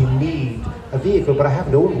family and actually need a vehicle, but I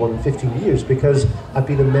haven't owned one in 15 years because I've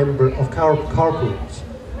been a member of carpools,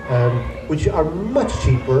 which are much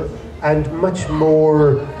cheaper and much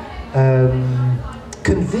more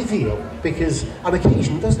convivial, because on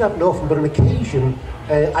occasion, it doesn't happen often, but on occasion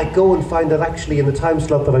I go and find that actually in the time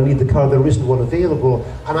slot that I need the car there isn't one available,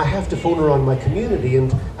 and I have to phone around my community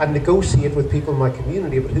and negotiate with people in my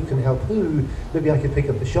community about who can help who. Maybe I could pick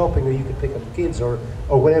up the shopping, or you could pick up the kids, or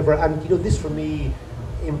whatever. And this for me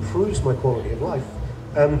improves my quality of life.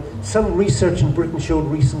 Some research in Britain showed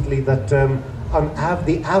recently that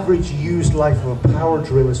the average used life of a power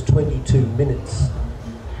drill is 22 minutes.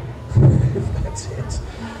 That's it.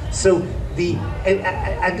 So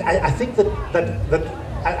I think that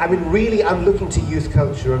I mean, really, I'm looking to youth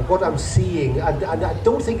culture, and what I'm seeing, and I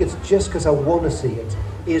don't think it's just because I want to see it,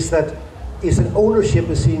 is that ownership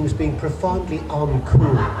is seen as being profoundly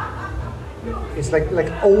uncool. It's like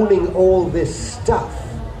owning all this stuff,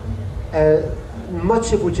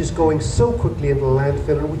 much of which is going so quickly into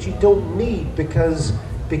landfill, and which you don't need because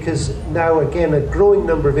now again a growing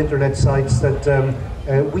number of internet sites that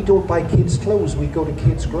we don't buy kids' clothes, we go to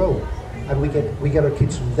Kids Grow, and we get our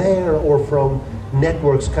kids from there or from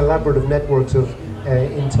networks, collaborative networks of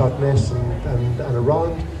in Totnes and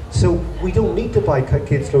around. So we don't need to buy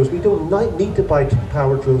kids' clothes, we don't need to buy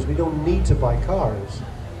power drills, we don't need to buy cars.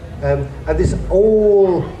 And this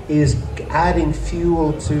all is adding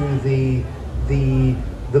fuel to the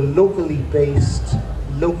locally based,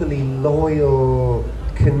 locally loyal,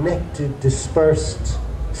 connected, dispersed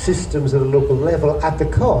systems at a local level at the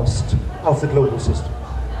cost of the global system.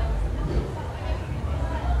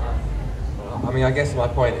 I mean, I guess my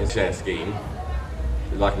point is share scheme,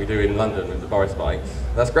 like we do in London with the Boris bikes.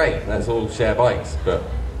 That's great, that's all share bikes, but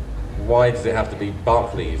why does it have to be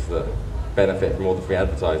Barclays that benefit from all the free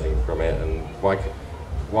advertising from it, and why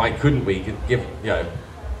couldn't we give,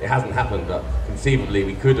 it hasn't happened, but conceivably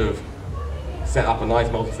we could have set up a nice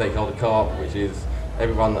multi-stakeholder CARP, which is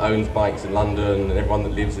everyone that owns bikes in London and everyone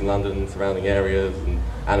that lives in London and surrounding areas,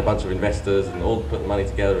 and a bunch of investors, and all put the money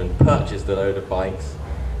together and purchased a load of bikes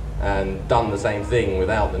and done the same thing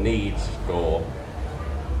without the need for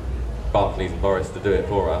Barclays and Boris to do it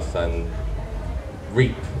for us, and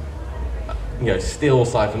reap, still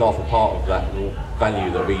siphon off a part of that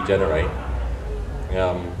value that we generate.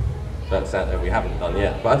 That's that we haven't done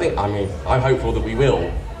yet. But I'm hopeful that we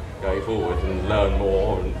will go forward and learn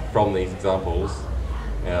more from these examples.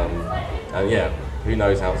 And yeah, who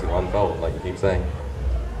knows how it's going to unfold, like you keep saying.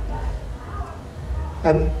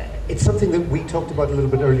 It's something that we talked about a little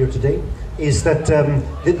bit earlier today, is that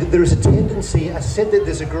there is a tendency, I said that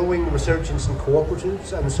there's a growing resurgence in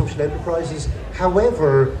cooperatives and social enterprises.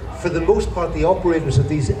 However, for the most part, the operators of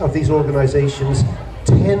these organizations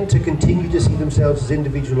tend to continue to see themselves as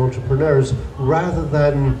individual entrepreneurs rather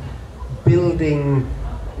than building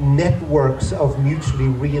networks of mutually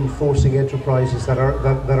reinforcing enterprises that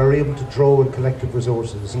are able to draw on collective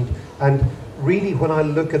resources. And really, when I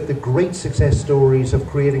look at the great success stories of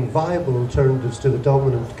creating viable alternatives to the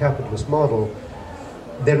dominant capitalist model,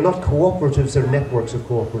 they're not cooperatives, they're networks of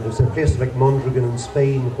cooperatives. There are places like Mondragon in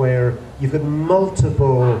Spain where you've got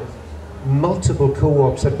multiple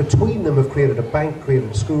co-ops that between them have created a bank,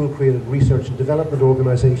 created a school, created research and development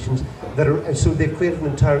organizations and so they've created an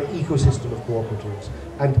entire ecosystem of cooperatives.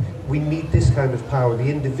 And we need this kind of power. The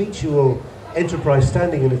individual enterprise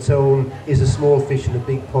standing on its own is a small fish in a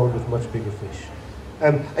big pond with much bigger fish.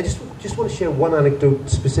 I just want to share one anecdote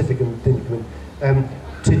specific and then come in.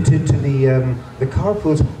 To the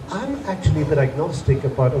carpools, I'm actually a bit agnostic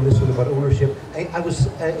about ownership. I was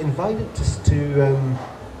invited to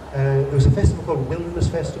there was a festival called Wilderness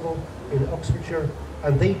Festival in Oxfordshire,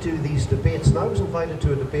 and they do these debates. And I was invited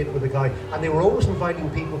to a debate with a guy, and they were always inviting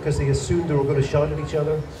people because they assumed they were going to shout at each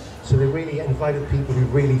other. So they really invited people who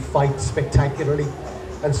really fight spectacularly.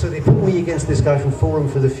 And so they put me against this guy from Forum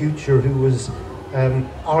for the Future who was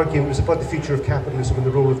arguing, it was about the future of capitalism and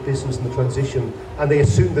the role of business in the transition, and they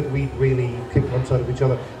assumed that we'd really kick lumps out of each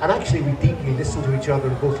other. And actually we deeply listened to each other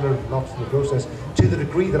and both learned lots from the process, to the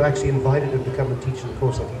degree that I actually invited him to come and teach in the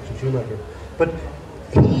course I teach at Schumacher. But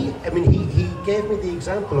he gave me the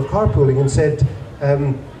example of carpooling and said,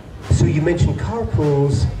 so you mentioned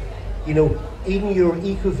carpools, you know, in your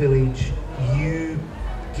eco-village you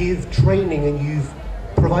give training and you've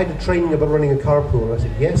provided training about running a carpool. I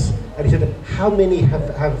said, yes. And he said, how many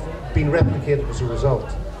have been replicated as a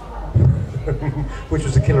result? Which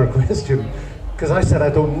was a killer question. Because I said, I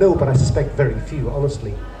don't know, but I suspect very few,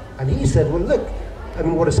 honestly. And he said, well, look, I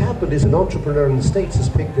mean, what has happened is an entrepreneur in the States has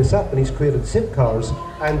picked this up and he's created zip cars.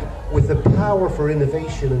 And with the power for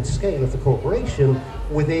innovation and scale of the corporation,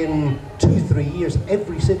 within 2-3 years,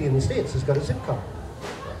 every city in the States has got a zip car.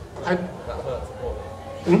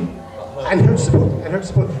 And her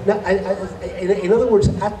support. Now, in other words,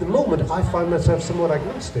 at the moment, I find myself somewhat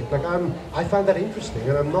agnostic. Like I find that interesting,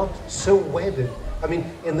 and I'm not so wedded. I mean,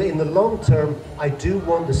 in the long term, I do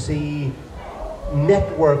want to see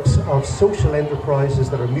networks of social enterprises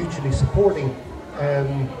that are mutually supporting.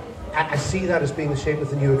 I see that as being the shape of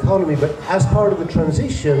the new economy. But as part of the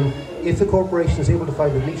transition, if the corporation is able to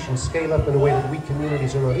find a niche and scale up in a way that we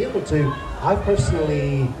communities are not able to, I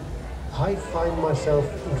find myself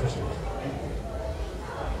interested.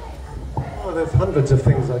 Oh, there's hundreds of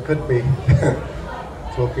things I could be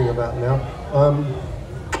talking about now.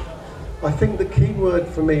 I think the key word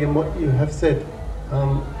for me in what you have said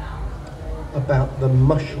about the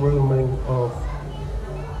mushrooming of,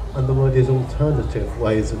 and the word is alternative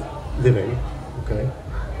ways of living, okay,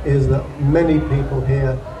 is that many people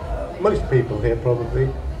here, most people here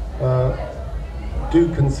probably,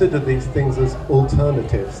 do consider these things as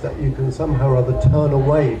alternatives, that you can somehow or other turn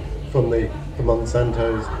away from the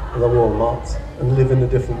Monsantos and the Walmarts and live in a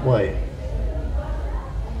different way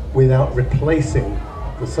without replacing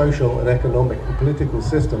the social and economic and political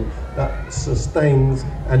system that sustains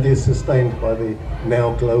and is sustained by the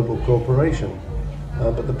now global corporation.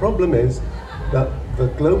 But the problem is that the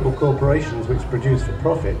global corporations which produce for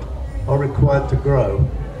profit are required to grow.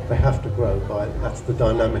 They have to grow, that's the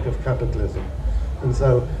dynamic of capitalism. And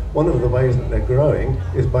so one of the ways that they're growing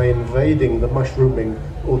is by invading the mushrooming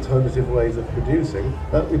alternative ways of producing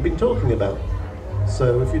that we've been talking about.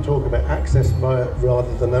 So if you talk about access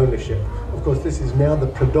rather than ownership, of course this is now the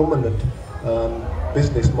predominant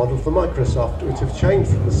business model for Microsoft, which have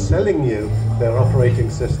changed from selling you their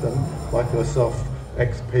operating system, Microsoft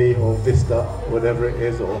XP or Vista, whatever it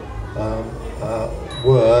is, or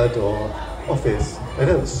Word or Office. They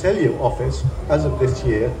don't sell you Office. As of this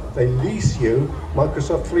year, they lease you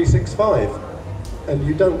Microsoft 365, and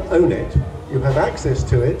you don't own it. You have access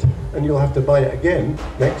to it, and you'll have to buy it again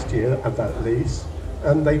next year at that lease,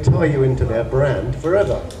 and they tie you into their brand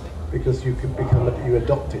forever, because you can you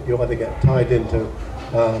adopt it. You either get tied into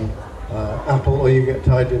Apple or you get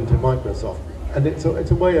tied into Microsoft, and it's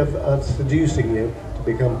a way of seducing you to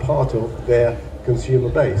become part of their consumer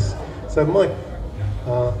base. So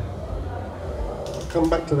come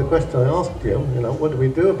back to the question I asked you, what do we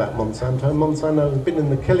do about Monsanto? Monsanto has been in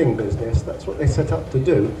the killing business. That's what they set up to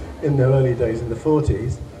do in their early days in the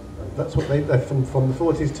 40s. That's what they're from the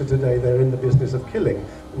 40s to today, they're in the business of killing.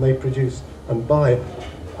 And they produce and buy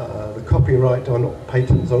the copyright on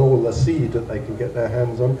patents on all the seed that they can get their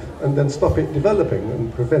hands on, and then stop it developing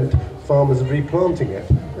and prevent farmers replanting it.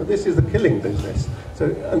 Now, this is the killing business. So,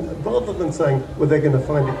 and rather than saying, well, they're going to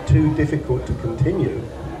find it too difficult to continue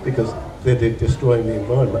because they're destroying the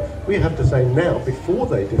environment, we have to say now, before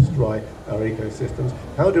they destroy our ecosystems,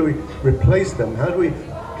 how do we replace them? How do we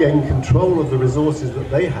gain control of the resources that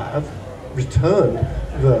they have, return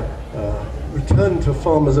to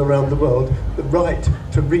farmers around the world the right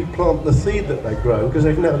to replant the seed that they grow, because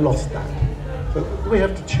they've now lost that. So we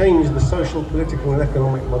have to change the social, political and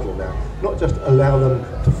economic model now, not just allow them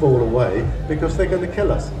to fall away, because they're going to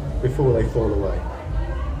kill us before they fall away.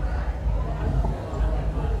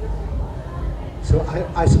 So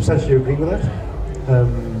I substantially agree with that.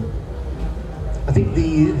 I think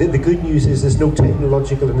the good news is there's no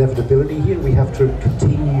technological inevitability here. We have to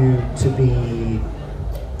continue to be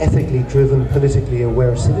ethically driven, politically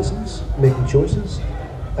aware citizens making choices.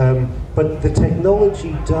 But the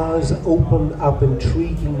technology does open up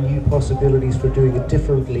intriguing new possibilities for doing it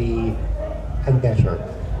differently and better.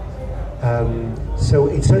 So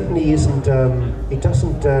it certainly isn't, it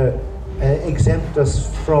doesn't exempt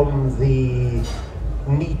us from the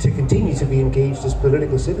need to continue to be engaged as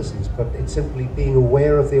political citizens, but it's simply being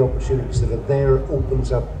aware of the opportunities that are there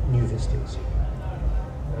opens up new vistas.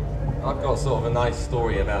 I've got sort of a nice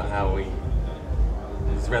story about how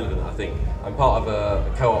it's relevant, I think. I'm part of a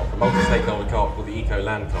co-op, a multi-stakeholder co-op called the Eco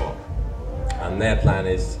Land Co-op, and their plan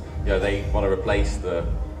is, they want to replace the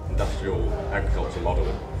industrial agriculture model,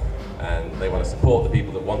 and they want to support the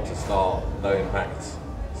people that want to start low-impact,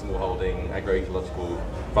 small-holding agroecological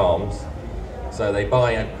farms. So they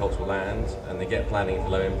buy agricultural land and they get planning for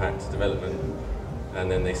low-impact development, and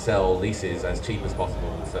then they sell leases as cheap as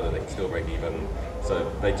possible so that they can still break even. So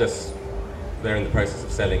they're in the process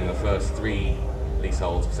of selling the first 3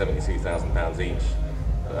 leaseholds for £72,000 each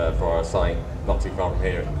for our site, not too far from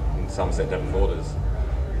here in Somerset, Devon borders.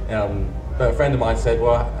 But a friend of mine said,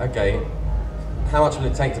 well, okay, how much will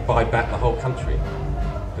it take to buy back the whole country?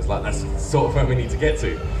 Because that's sort of where we need to get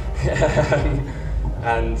to.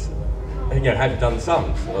 And have you done the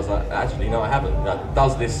sums? And I was like, actually, no, I haven't.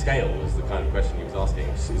 Does this scale? Was the kind of question he was asking.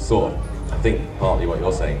 It's sort of, I think, partly what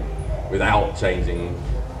you're saying, without changing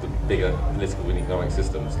the bigger political and economic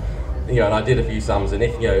systems. And I did a few sums, and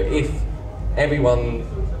if everyone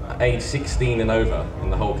aged 16 and over in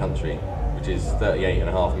the whole country, which is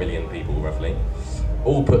 38.5 million people roughly,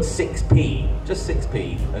 all put 6p, just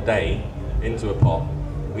 6p a day into a pot,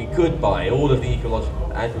 we could buy all of the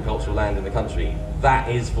agricultural land in the country that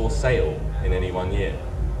is for sale in any one year.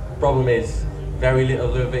 The problem is, very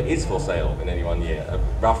little of it is for sale in any one year.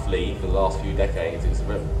 Roughly, for the last few decades, it's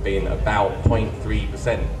been about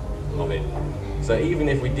 0.3% of it. So even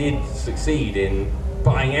if we did succeed in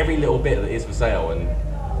buying every little bit that is for sale and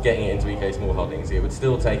getting it into eco small holdings, it would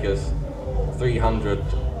still take us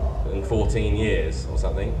 314 years or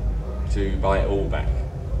something to buy it all back.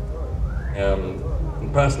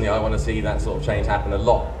 Personally, I want to see that sort of change happen a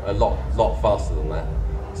lot faster than that.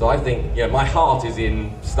 So I think, my heart is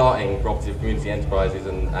in starting cooperative community enterprises,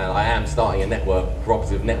 and I am starting a network,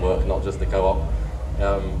 cooperative network, not just a co-op,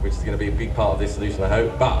 which is going to be a big part of this solution, I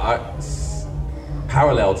hope. But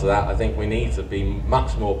parallel to that, I think we need to be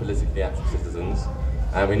much more politically active citizens,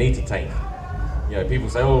 and we need to take. People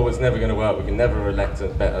say, oh, it's never going to work, we can never elect a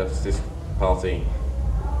better party.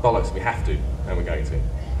 Bollocks, we have to, and we're going to.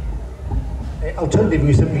 Alternatively,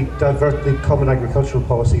 we simply divert the common agricultural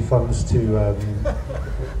policy funds to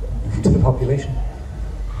the population.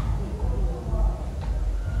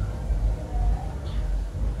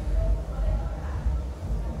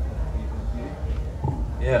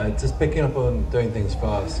 Yeah, just picking up on doing things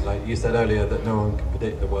fast. Like you said earlier, that no one can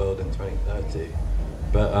predict the world in 2030.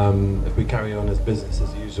 But if we carry on as business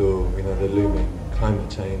as usual, the looming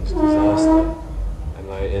climate change disaster.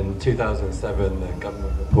 In 2007, the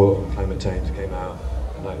government report on climate change came out,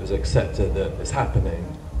 and it was accepted that it's happening.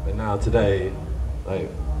 But now today,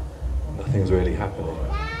 nothing's really happening.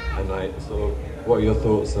 And sort of, what are your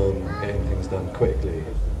thoughts on getting things done quickly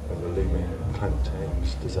with the looming climate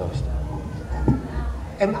change disaster?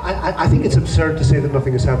 I think it's absurd to say that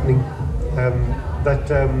nothing is happening.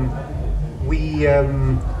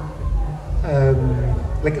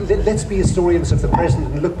 Let's be historians of the present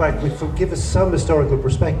and look back, give us some historical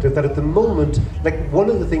perspective that at the moment, one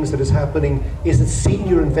of the things that is happening is that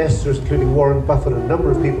senior investors, including Warren Buffett and a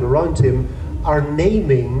number of people around him, are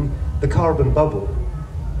naming the carbon bubble.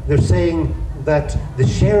 They're saying that the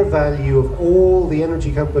share value of all the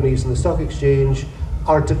energy companies in the stock exchange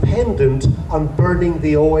are dependent on burning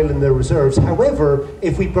the oil in their reserves. However,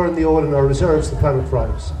 if we burn the oil in our reserves, the planet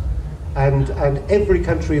thrives. And every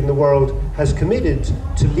country in the world has committed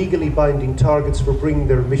to legally binding targets for bringing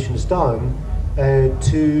their emissions down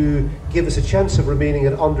to give us a chance of remaining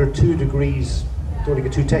at under 2 degrees. I don't want to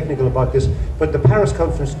get too technical about this, but the Paris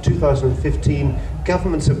Conference in 2015,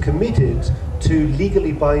 governments have committed to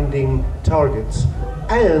legally binding targets,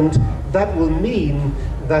 and that will mean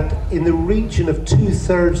that in the region of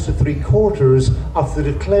 2/3 to 3/4 of the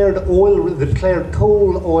declared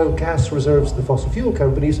coal, oil, gas reserves of the fossil fuel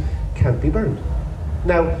companies can't be burned.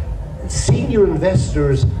 Now, senior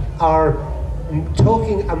investors are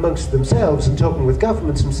talking amongst themselves and talking with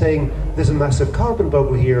governments and saying there's a massive carbon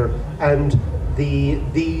bubble here, and the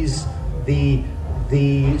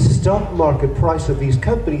stock market price of these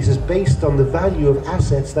companies is based on the value of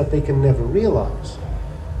assets that they can never realize.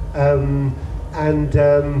 And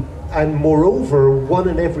moreover, 1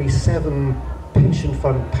 in every 7 pension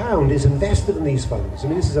fund pound is invested in these funds. I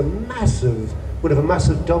mean, this is would have a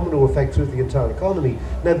massive domino effect through the entire economy.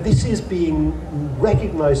 Now, this is being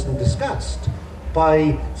recognized and discussed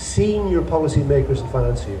by senior policymakers and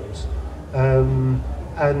financiers.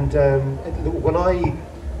 When I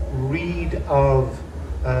read of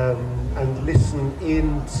and listen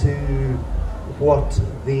into what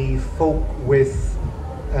the folk with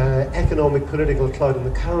economic, political clout in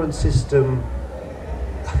the current system,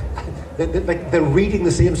 they're reading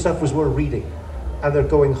the same stuff as we're reading, and they're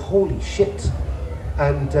going, holy shit.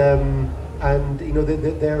 And you know,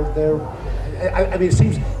 I mean, it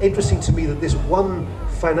seems interesting to me that this one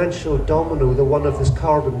financial domino, the one of this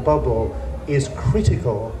carbon bubble, is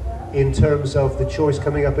critical in terms of the choice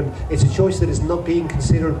coming up, and it's a choice that is not being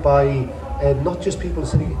considered by not just people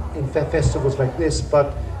sitting in festivals like this,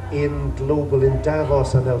 but in Global, in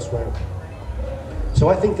Davos and elsewhere. So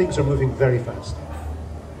I think things are moving very fast.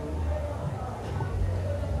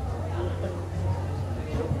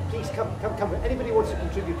 Please come. Anybody wants to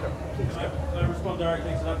contribute, come. Please come. Can I respond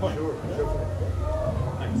directly to that point? Sure.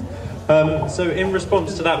 Thanks. So in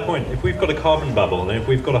response to that point, if we've got a carbon bubble, and if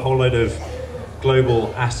we've got a whole load of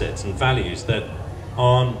global assets and values that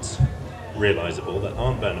aren't realizable, that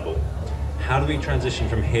aren't burnable, how do we transition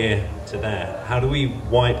from here to there? How do we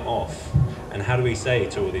wipe off? And how do we say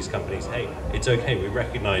to all these companies, hey, it's okay, we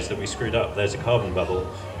recognize that we screwed up, there's a carbon bubble.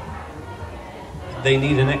 They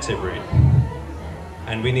need an exit route,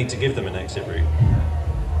 and we need to give them an exit route.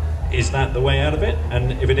 Is that the way out of it?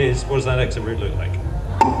 And if it is, what does that exit route look like?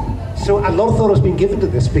 So a lot of thought has been given to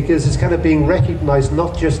this, because it's kind of being recognized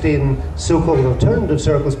not just in so-called alternative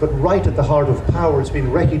circles, but right at the heart of power. It's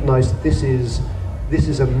been recognized that this is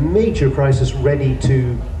a major crisis ready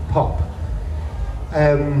to pop.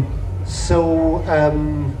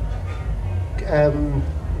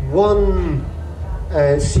 One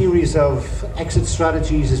series of exit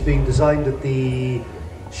strategies is being designed at the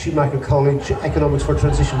Schumacher College Economics for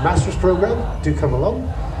Transition Master's Program. Do come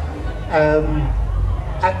along.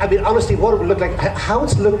 I mean, honestly, what it would look like, how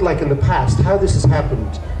it's looked like in the past, how this has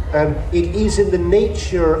happened. It is in the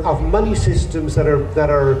nature of money systems that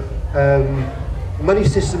are money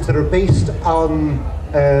systems that are based on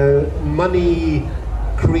money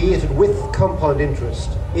created with compound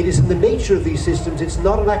interest. It is in the nature of these systems. It's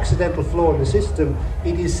not an accidental flaw in the system.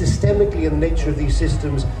 It is systemically in the nature of these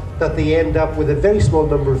systems that they end up with a very small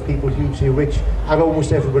number of people hugely rich and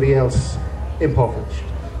almost everybody else impoverished.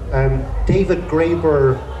 David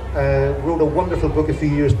Graeber wrote a wonderful book a few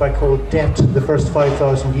years back called Debt, the First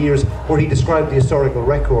 5,000 Years, where he described the historical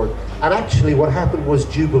record. And actually what happened was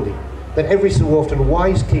Jubilee, that every so often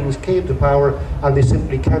wise kings came to power and they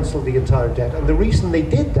simply cancelled the entire debt. And the reason they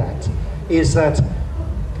did that is that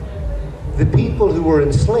the people who were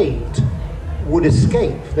enslaved would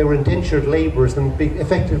escape. They were indentured labourers, and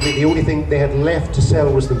effectively the only thing they had left to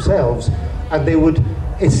sell was themselves, and they would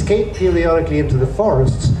escape periodically into the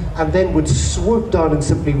forests and then would swoop down and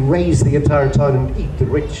simply raise the entire town and eat the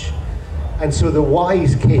rich. And so the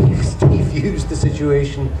wise kings defused the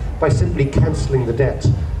situation by simply cancelling the debt.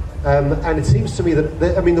 And it seems to me that,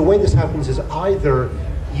 the way this happens is either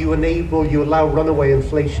you allow runaway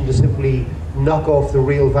inflation to simply knock off the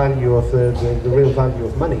real value of the real value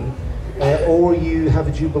of money, or you have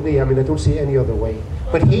a jubilee. I mean, I don't see any other way.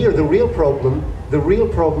 But here, the real problem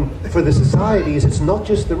for the society is it's not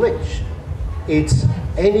just the rich. It's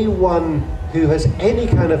anyone who has any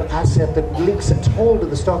kind of asset that links at all to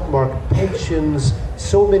the stock market. Pensions,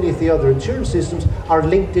 so many of the other insurance systems are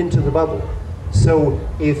linked into the bubble. So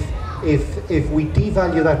if we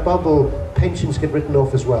devalue that bubble, pensions get written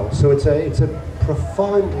off as well. So it's a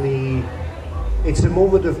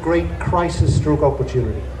moment of great crisis stroke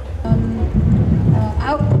opportunity.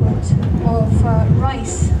 Output of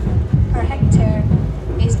rice per hectare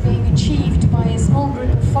is being achieved by a small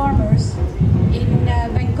group of farmers in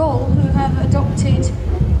Bengal who have adopted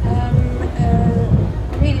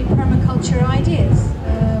really permaculture ideas,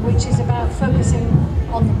 which is about focusing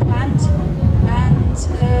on the plant and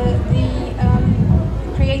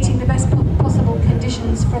creating the best possible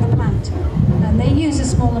conditions for the plant. And they use a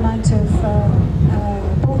small amount of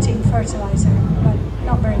bolting fertilizer, but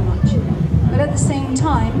not very much. But at the same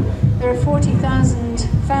time, there are 40,000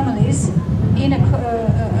 families in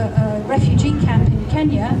a refugee camp in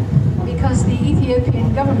Kenya because the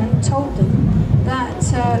Ethiopian government told them that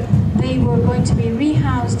they were going to be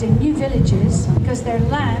rehoused in new villages because their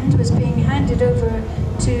land was being handed over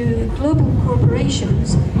to global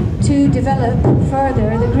corporations to develop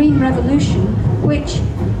further the green revolution, which,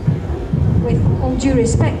 with all due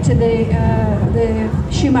respect to the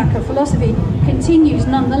Schumacher philosophy, continues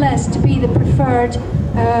nonetheless to be the preferred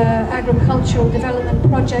agricultural development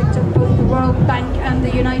project of both the World Bank and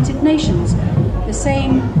the United Nations. The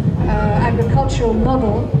same agricultural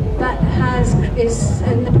model that is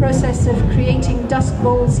in the process of creating dust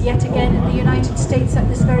bowls yet again in the United States at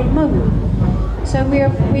this very moment. So we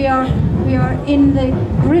are in the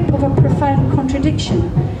grip of a profound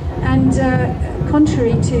contradiction, and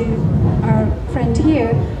contrary to our friend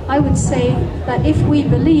here, I would say that if we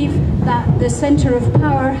believe that the centre of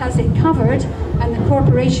power has it covered and the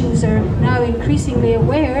corporations are now increasingly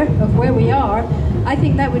aware of where we are, I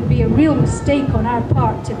think that would be a real mistake on our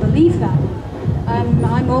part to believe that.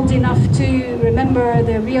 I'm old enough to remember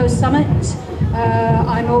the Rio summit.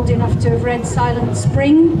 I'm old enough to have read Silent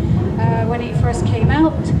Spring when it first came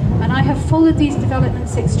out, and I have followed these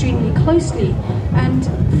developments extremely closely. And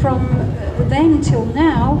from then till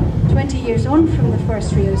now, 20 years on from the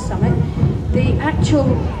first Rio summit, the actual,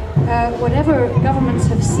 whatever governments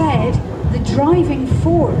have said, the driving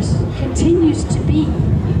force continues to be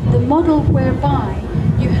the model whereby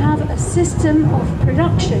you have a system of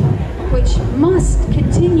production which must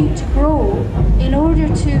continue to grow in order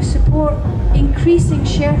to support increasing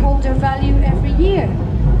shareholder value every year.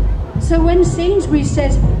 So when Sainsbury's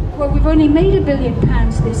says, well, we've only made £1 billion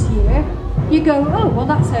this year, you go, oh, well,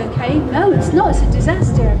 that's okay. No, it's not. It's a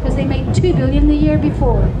disaster, because they made £2 billion the year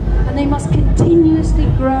before, and they must continuously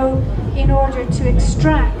grow in order to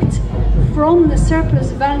extract from the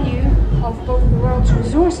surplus value of both the world's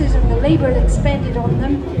resources and the labour expended on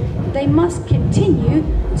them. They must continue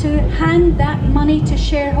to hand that money to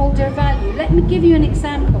shareholder value. Let me give you an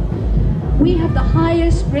example. We have the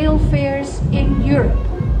highest rail fares in Europe.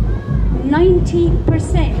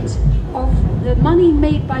 90% of the money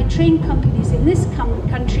made by train companies in this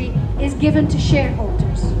country is given to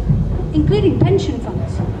shareholders, including pension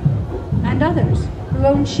funds and others who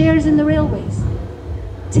own shares in the railways.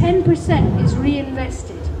 10% is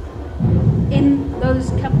reinvested in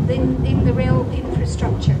in the rail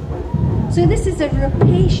infrastructure. So this is a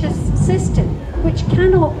rapacious system which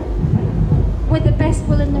cannot, with the best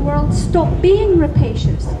will in the world, stop being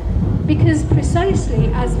rapacious, because precisely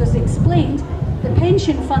as was explained, the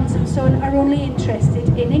pension funds and so on are only interested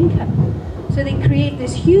in income. So they create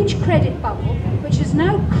this huge credit bubble which has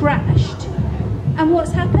now crashed, and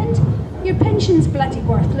what's happened? Your pension's bloody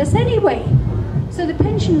worthless anyway. So the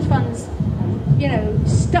pension funds, you know,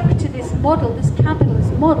 stuck to this model, this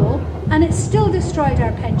capitalist model, and it's still destroyed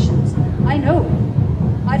our pensions. I know,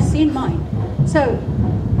 I've seen mine. So,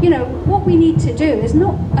 you know, what we need to do is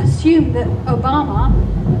not assume that Obama,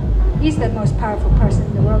 he's the most powerful person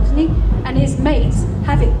in the world, isn't he? And his mates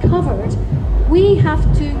have it covered. We have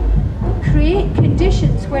to create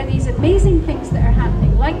conditions where these amazing things that are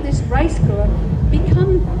happening, like this rice grower,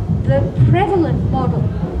 become the prevalent model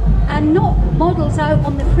and not models out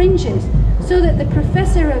on the fringes, so that the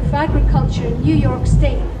professor of agriculture in New York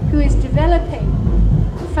State, who is developing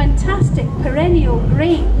fantastic perennial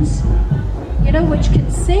grains, you know, which can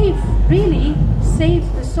really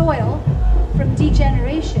save the soil from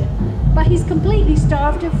degeneration, but he's completely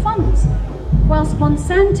starved of funds, whilst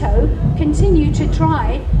Monsanto continue to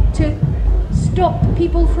try to stop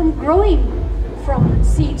people from growing from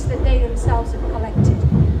seeds that they themselves have collected.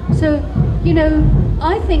 So, you know,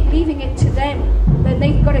 I think leaving it to them, that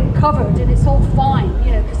they've got it covered and it's all fine,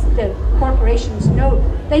 you know, because the corporations know.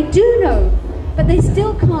 They do know, but they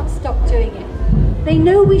still can't stop doing it. They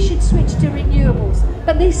know we should switch to renewables,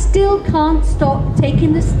 but they still can't stop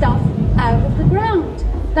taking the stuff out of the ground.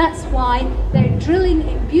 That's why they're drilling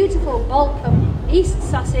in beautiful Balcombe, East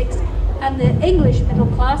Sussex, and the English middle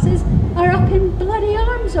classes are up in bloody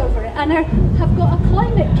arms over it, and have got a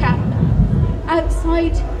climate cap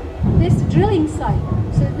outside this drilling site.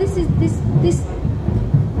 So this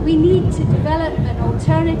we need to develop an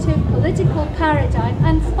alternative political paradigm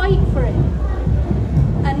and fight for it,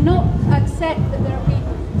 and not accept that there'll be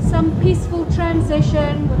some peaceful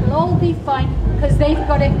transition, we'll all be fine because they've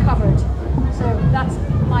got it covered. So that's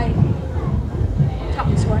my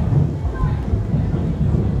tuppence worth.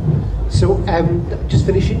 So just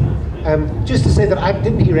finishing, just to say that I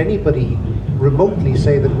didn't hear anybody remotely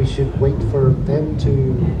say that we should wait for them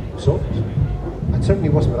to solve it. That certainly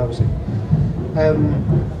wasn't what I was saying.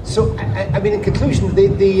 So I mean, in conclusion, the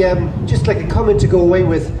just like a comment to go away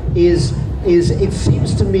with is it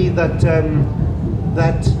seems to me that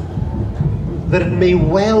that it may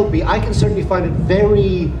well be. I can certainly find it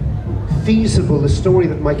very feasible, the story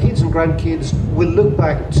that my kids and grandkids will look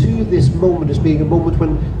back to this moment as being a moment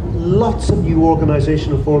when lots of new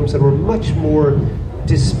organisational forms that were much more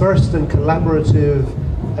dispersed and collaborative,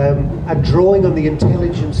 and drawing on the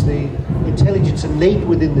intelligence innate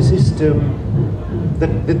within the system,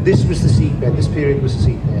 that this was the seedbed, this period was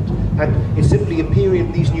the seedbed. And it's simply a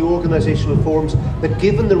period, these new organisational forms, that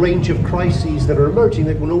given the range of crises that are emerging,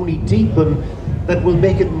 that will only deepen, that will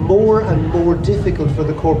make it more and more difficult for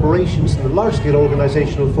the corporations and the large-scale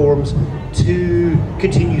organisational forms to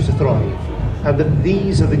continue to thrive. And that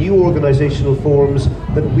these are the new organisational forms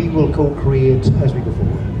that we will co-create as we go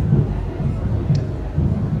forward.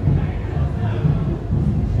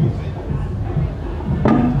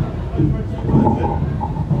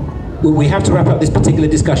 We have to wrap up this particular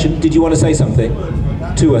discussion. Did you want to say something?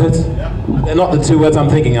 2 words? They're not the 2 words I'm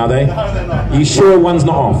thinking, are they? No, they're not. Are you sure one's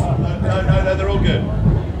not off? No, they're all good.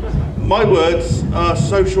 My words are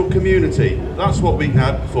social community. That's what we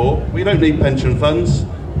had before. We don't need pension funds.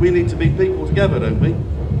 We need to be people together, don't we?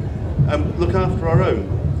 Look after our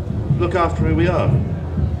own. Look after who we are.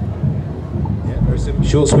 Yeah, very simple.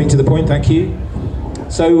 Short, sweet, to the point. Thank you.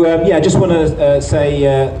 So yeah, I just want to say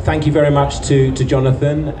thank you very much to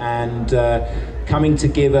Jonathon, and coming to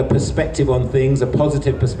give a perspective on things, a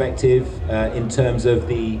positive perspective in terms of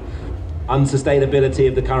the unsustainability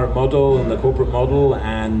of the current model and the corporate model,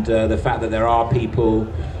 and the fact that there are people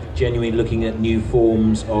genuinely looking at new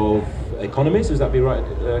forms of economies. Would that be right?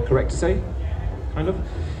 Correct to say? Kind of.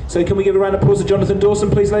 So can we give a round of applause to Jonathon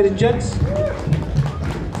Dawson, please, ladies and gents?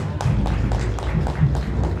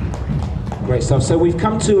 Great stuff. So we've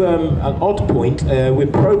come to an odd point. We're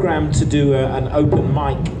programmed to do an open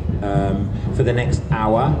mic for the next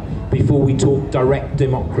hour before we talk direct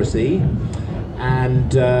democracy.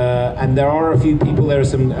 And there are a few people, there are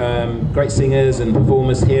some great singers and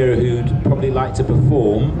performers here who'd probably like to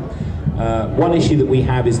perform. One issue that we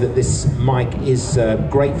have is that this mic is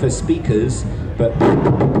great for speakers, but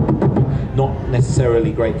not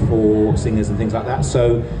necessarily great for singers and things like that.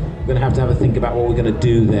 So we're going to have a think about what we're going to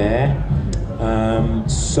do there.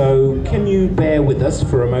 So can you bear with us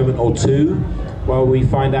for a moment or two while we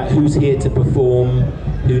find out who's here to perform,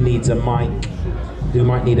 who needs a mic, who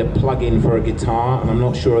might need a plug-in for a guitar, and I'm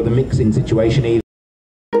not sure of the mixing situation either.